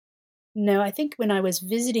 I think when I was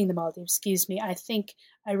visiting the Maldives, I think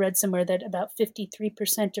I read somewhere that about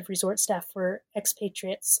 53% of resort staff were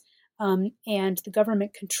expatriates. And the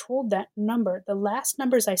government controlled that number. The last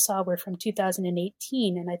numbers I saw were from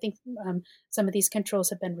 2018, and I think some of these controls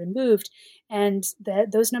have been removed. And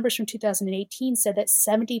those numbers from 2018 said that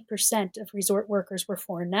 70% of resort workers were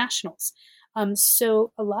foreign nationals.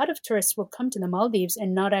 So a lot of tourists will come to the Maldives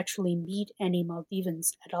and not actually meet any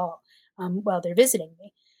Maldivans at all while they're visiting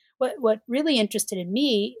me. What really interested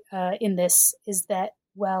me in this is that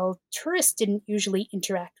while tourists didn't usually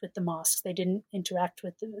interact with the mosques, they didn't interact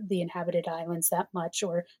with the inhabited islands that much,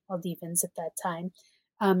 or Maldivans at that time.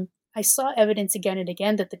 I saw evidence again and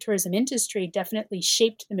again that the tourism industry definitely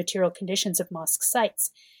shaped the material conditions of mosque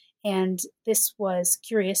sites. And this was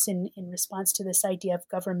curious in response to this idea of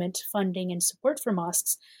government funding and support for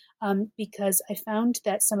mosques, because I found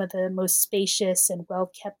that some of the most spacious and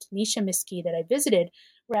well-kept Nisha Miski that I visited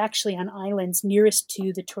were actually on islands nearest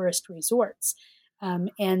to the tourist resorts.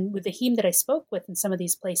 And with the Heme that I spoke with in some of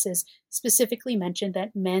these places specifically mentioned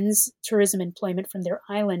that men's tourism employment from their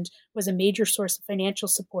island was a major source of financial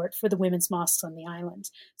support for the women's mosques on the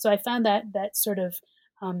island. So I found that sort of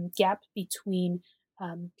gap between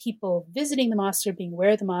people visiting the mosques or being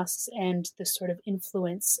aware of the mosques and the sort of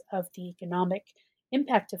influence of the economic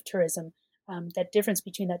impact of tourism, that difference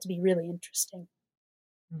between that to be really interesting.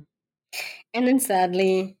 And then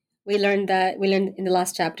sadly, we learned in the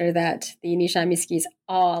last chapter that the Nisha Miskis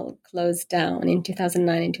all closed down in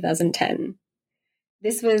 2009 and 2010.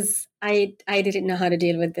 This was, I didn't know how to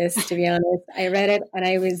deal with this, to be honest. I read it and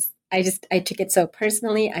I took it so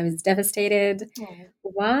personally. I was devastated. Oh.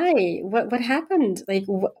 Why? What happened? Like,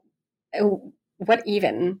 what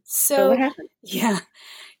even? So what happened? Yeah.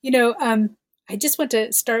 I just want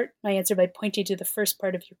to start my answer by pointing to the first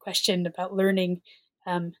part of your question about learning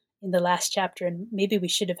in the last chapter, and maybe we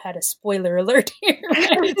should have had a spoiler alert here.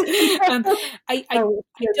 Right? I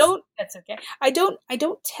don't. That's okay. I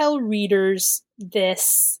don't tell readers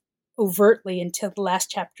this overtly until the last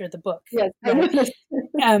chapter of the book. Yes, right?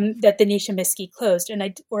 That the Nisha Miski closed,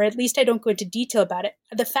 or at least I don't go into detail about it.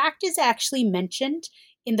 The fact is actually mentioned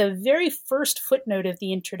in the very first footnote of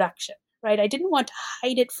the introduction. Right? I didn't want to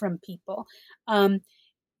hide it from people.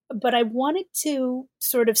 But I wanted to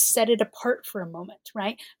sort of set it apart for a moment,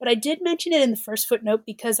 right? But I did mention it in the first footnote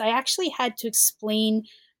because I actually had to explain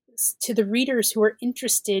to the readers who are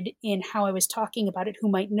interested in how I was talking about it,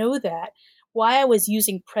 who might know that, why I was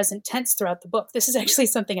using present tense throughout the book. This is actually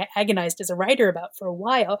something I agonized as a writer about for a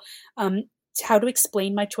while. How to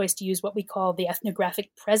explain my choice to use what we call the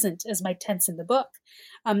ethnographic present as my tense in the book.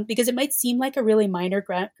 Because it might seem like a really minor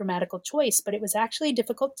grammatical choice, but it was actually a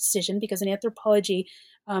difficult decision because in anthropology,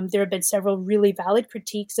 there have been several really valid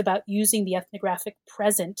critiques about using the ethnographic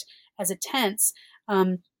present as a tense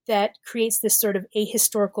that creates this sort of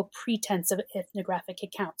ahistorical pretense of ethnographic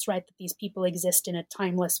accounts, right? That these people exist in a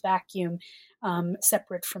timeless vacuum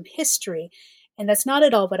separate from history. And that's not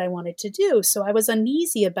at all what I wanted to do. So I was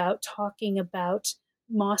uneasy about talking about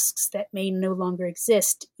mosques that may no longer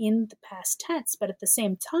exist in the past tense. But at the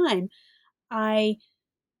same time, I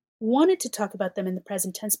wanted to talk about them in the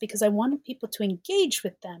present tense because I wanted people to engage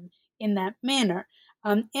with them in that manner.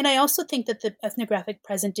 And I also think that the ethnographic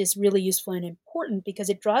present is really useful and important because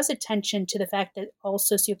it draws attention to the fact that all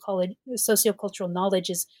sociocultural knowledge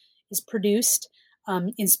is produced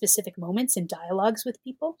in specific moments in dialogues with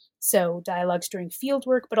people. So dialogues during field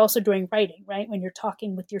work, but also during writing, right? When you're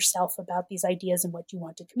talking with yourself about these ideas and what you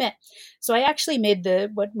want to commit. So I actually made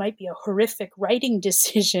what might be a horrific writing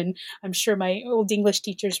decision. I'm sure my old English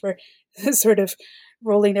teachers were sort of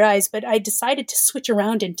rolling their eyes, but I decided to switch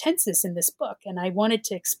around in tenses in this book. And I wanted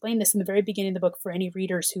to explain this in the very beginning of the book for any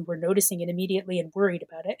readers who were noticing it immediately and worried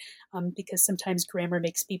about it, because sometimes grammar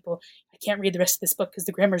makes people, I can't read the rest of this book because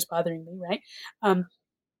the grammar is bothering me, right?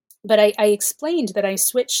 But I explained that I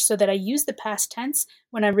switched so that I use the past tense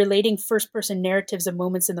when I'm relating first-person narratives of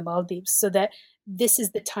moments in the Maldives, so that this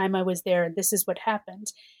is the time I was there and this is what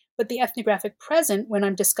happened. But the ethnographic present when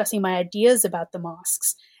I'm discussing my ideas about the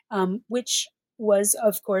mosques, which was,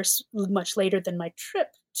 of course, much later than my trip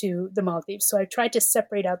to the Maldives. So I tried to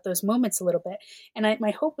separate out those moments a little bit. And my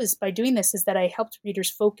hope was by doing this is that I helped readers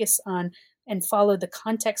focus on and follow the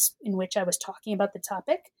context in which I was talking about the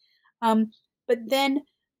topic. But then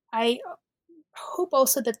I hope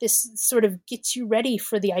also that this sort of gets you ready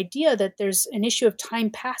for the idea that there's an issue of time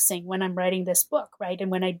passing when I'm writing this book, right? And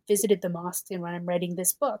when I visited the mosque and when I'm writing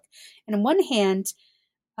this book. And on one hand,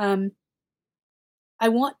 I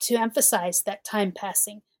want to emphasize that time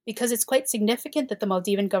passing because it's quite significant that the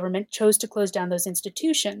Maldivian government chose to close down those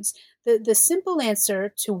institutions. The simple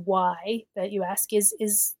answer to why that you ask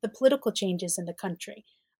is the political changes in the country.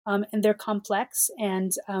 And they're complex,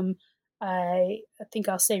 and I think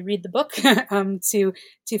I'll say read the book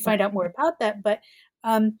to find out more about that. But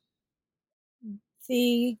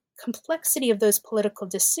the complexity of those political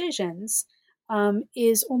decisions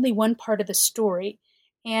is only one part of the story.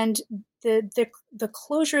 And the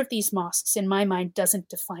closure of these mosques, in my mind, doesn't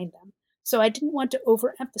define them. So I didn't want to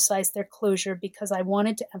overemphasize their closure because I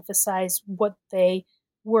wanted to emphasize what they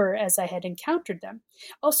were as I had encountered them.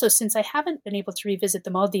 Also, since I haven't been able to revisit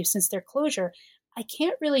the Maldives since their closure, I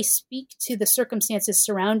can't really speak to the circumstances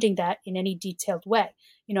surrounding that in any detailed way.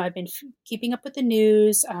 You know, I've been keeping up with the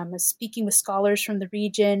news, speaking with scholars from the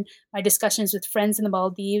region. My discussions with friends in the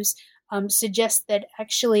Maldives suggest that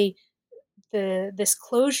actually this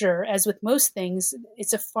closure, as with most things,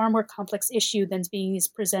 it's a far more complex issue than being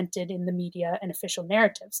presented in the media and official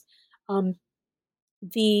narratives.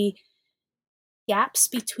 The gaps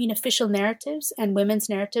between official narratives and women's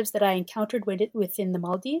narratives that I encountered within the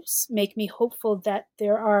Maldives make me hopeful that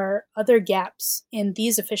there are other gaps in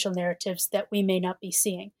these official narratives that we may not be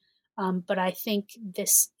seeing. But I think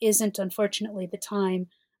this isn't, unfortunately, the time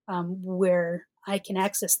where I can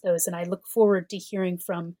access those, and I look forward to hearing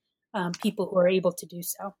from people who are able to do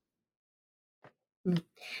so.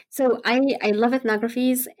 So I love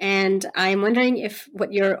ethnographies, and I'm wondering if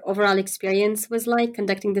what your overall experience was like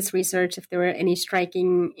conducting this research, if there were any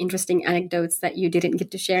striking, interesting anecdotes that you didn't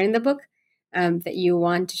get to share in the book that you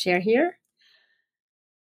want to share here.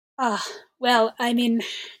 Well, I mean,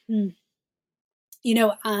 you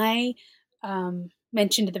know, I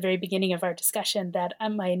mentioned at the very beginning of our discussion that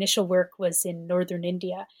my initial work was in northern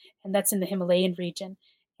India, and that's in the Himalayan region.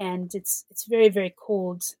 And it's very, very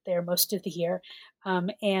cold there most of the year.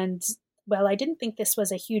 And well, I didn't think this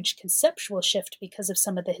was a huge conceptual shift because of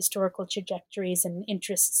some of the historical trajectories and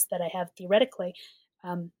interests that I have theoretically.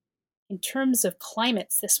 in terms of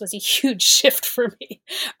climates, this was a huge shift for me.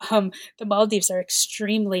 The Maldives are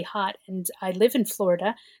extremely hot, and I live in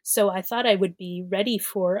Florida, so I thought I would be ready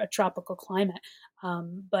for a tropical climate.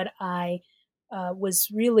 But I was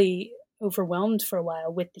really overwhelmed for a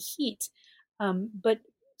while with the heat. But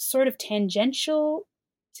sort of tangential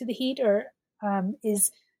to the heat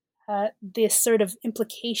is the sort of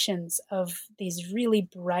implications of these really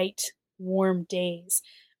bright, warm days.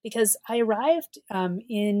 Because I arrived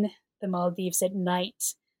in the Maldives at night.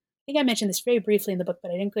 I think I mentioned this very briefly in the book, but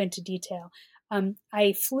I didn't go into detail.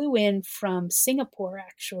 I flew in from Singapore,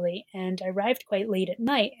 actually, and I arrived quite late at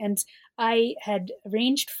night. And I had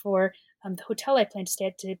arranged for the hotel I planned to stay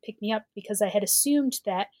at to pick me up because I had assumed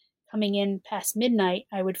that coming in past midnight,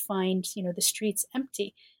 I would find, the streets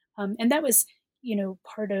empty. And that was,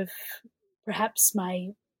 part of perhaps my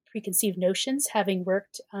preconceived notions, having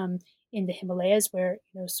worked in the Himalayas, where,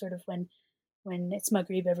 sort of when it's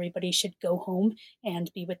Maghrib, everybody should go home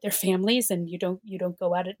and be with their families, and you don't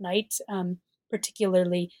go out at night,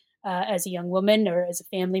 particularly as a young woman or as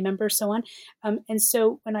a family member, so on. And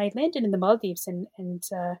so when I landed in the Maldives and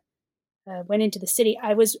went into the city,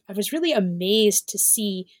 I was really amazed to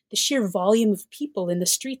see the sheer volume of people in the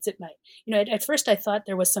streets at night. At first I thought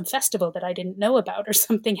there was some festival that I didn't know about or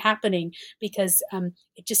something happening, because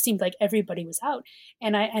it just seemed like everybody was out.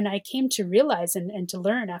 And I came to realize and to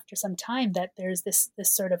learn after some time that there's this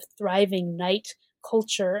sort of thriving night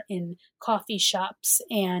culture in coffee shops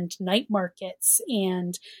and night markets,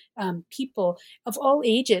 and people of all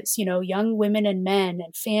ages, young women and men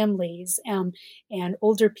and families, and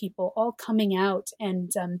older people all coming out.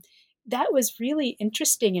 And that was really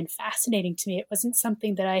interesting and fascinating to me. It wasn't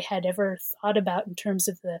something that I had ever thought about in terms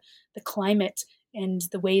of the climate and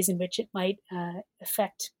the ways in which it might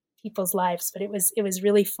affect people's lives. But it was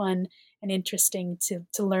really fun and interesting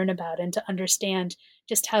to learn about and to understand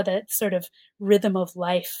just how that sort of rhythm of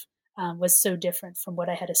life was so different from what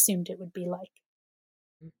I had assumed it would be like.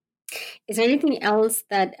 Is there anything else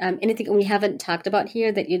anything we haven't talked about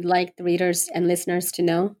here that you'd like the readers and listeners to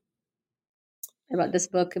know about this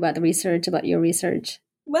book, about the research, about your research?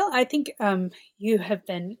 Well, I think you have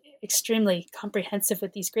been extremely comprehensive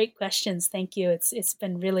with these great questions. Thank you. It's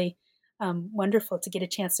been really wonderful to get a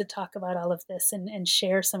chance to talk about all of this and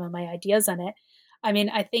share some of my ideas on it. I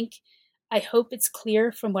mean, I hope it's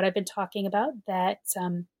clear from what I've been talking about that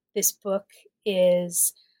this book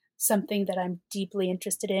is something that I'm deeply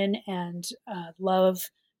interested in and love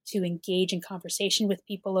to engage in conversation with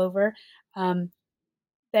people over.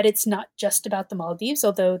 That it's not just about the Maldives,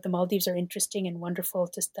 although the Maldives are interesting and wonderful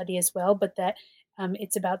to study as well, but that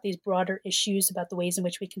it's about these broader issues, about the ways in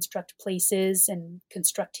which we construct places and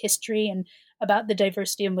construct history, and about the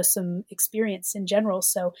diversity of Muslim experience in general.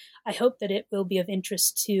 So I hope that it will be of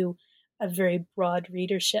interest to a very broad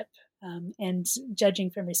readership. And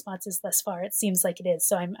judging from responses thus far, it seems like it is.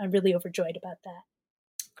 So I'm really overjoyed about that.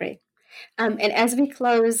 Great. And as we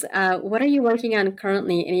close, what are you working on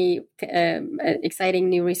currently? Any exciting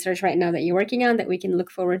new research right now that you're working on that we can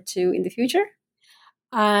look forward to in the future?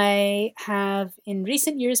 I have in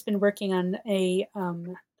recent years been working on a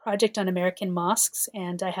project on American mosques,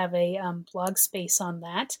 and I have a blog space on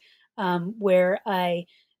that where I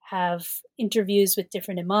have interviews with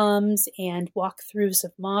different imams and walkthroughs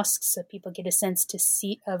of mosques, so people get a sense to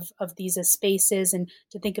see of these as spaces and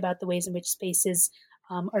to think about the ways in which spaces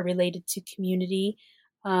are related to community.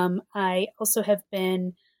 I also have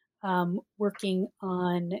been working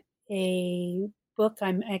on a book.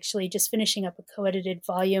 I'm actually just finishing up a co-edited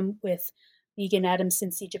volume with Megan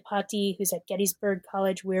Adamson-Sijapati, who's at Gettysburg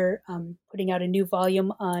College. We're putting out a new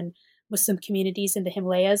volume on Muslim communities in the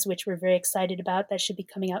Himalayas, which we're very excited about. That should be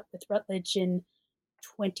coming out with Routledge in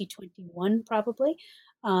 2021, probably.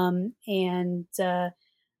 And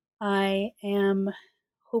I am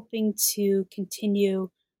hoping to continue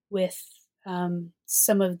with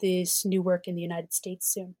some of this new work in the United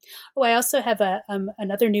States soon. Oh, I also have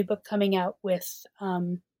another new book coming out with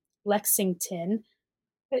Lexington.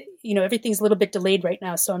 Everything's a little bit delayed right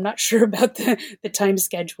now, so I'm not sure about the time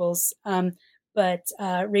schedules. But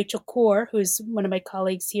Rachel Kaur, who's one of my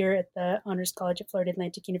colleagues here at the Honors College at Florida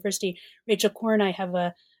Atlantic University, Rachel Kaur and I have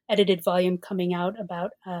a edited volume coming out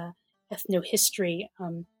about ethnohistory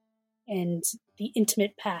and the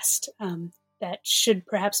intimate past that should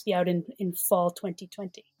perhaps be out in fall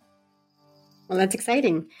 2020. Well, that's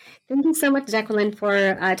exciting. Thank you so much, Jacqueline,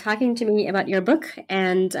 for talking to me about your book.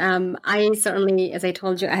 And I certainly, as I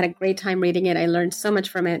told you, I had a great time reading it. I learned so much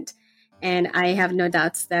from it. And I have no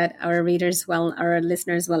doubts that our readers will, our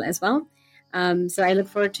listeners will as well. So I look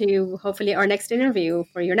forward to hopefully our next interview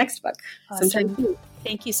for your next book. Awesome.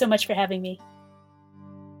 Thank you so much for having me.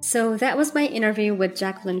 So that was my interview with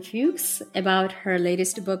Jacqueline Fuchs about her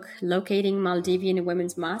latest book, Locating Maldivian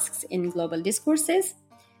Women's Mosques in Global Discourses.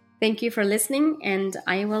 Thank you for listening, and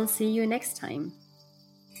I will see you next time.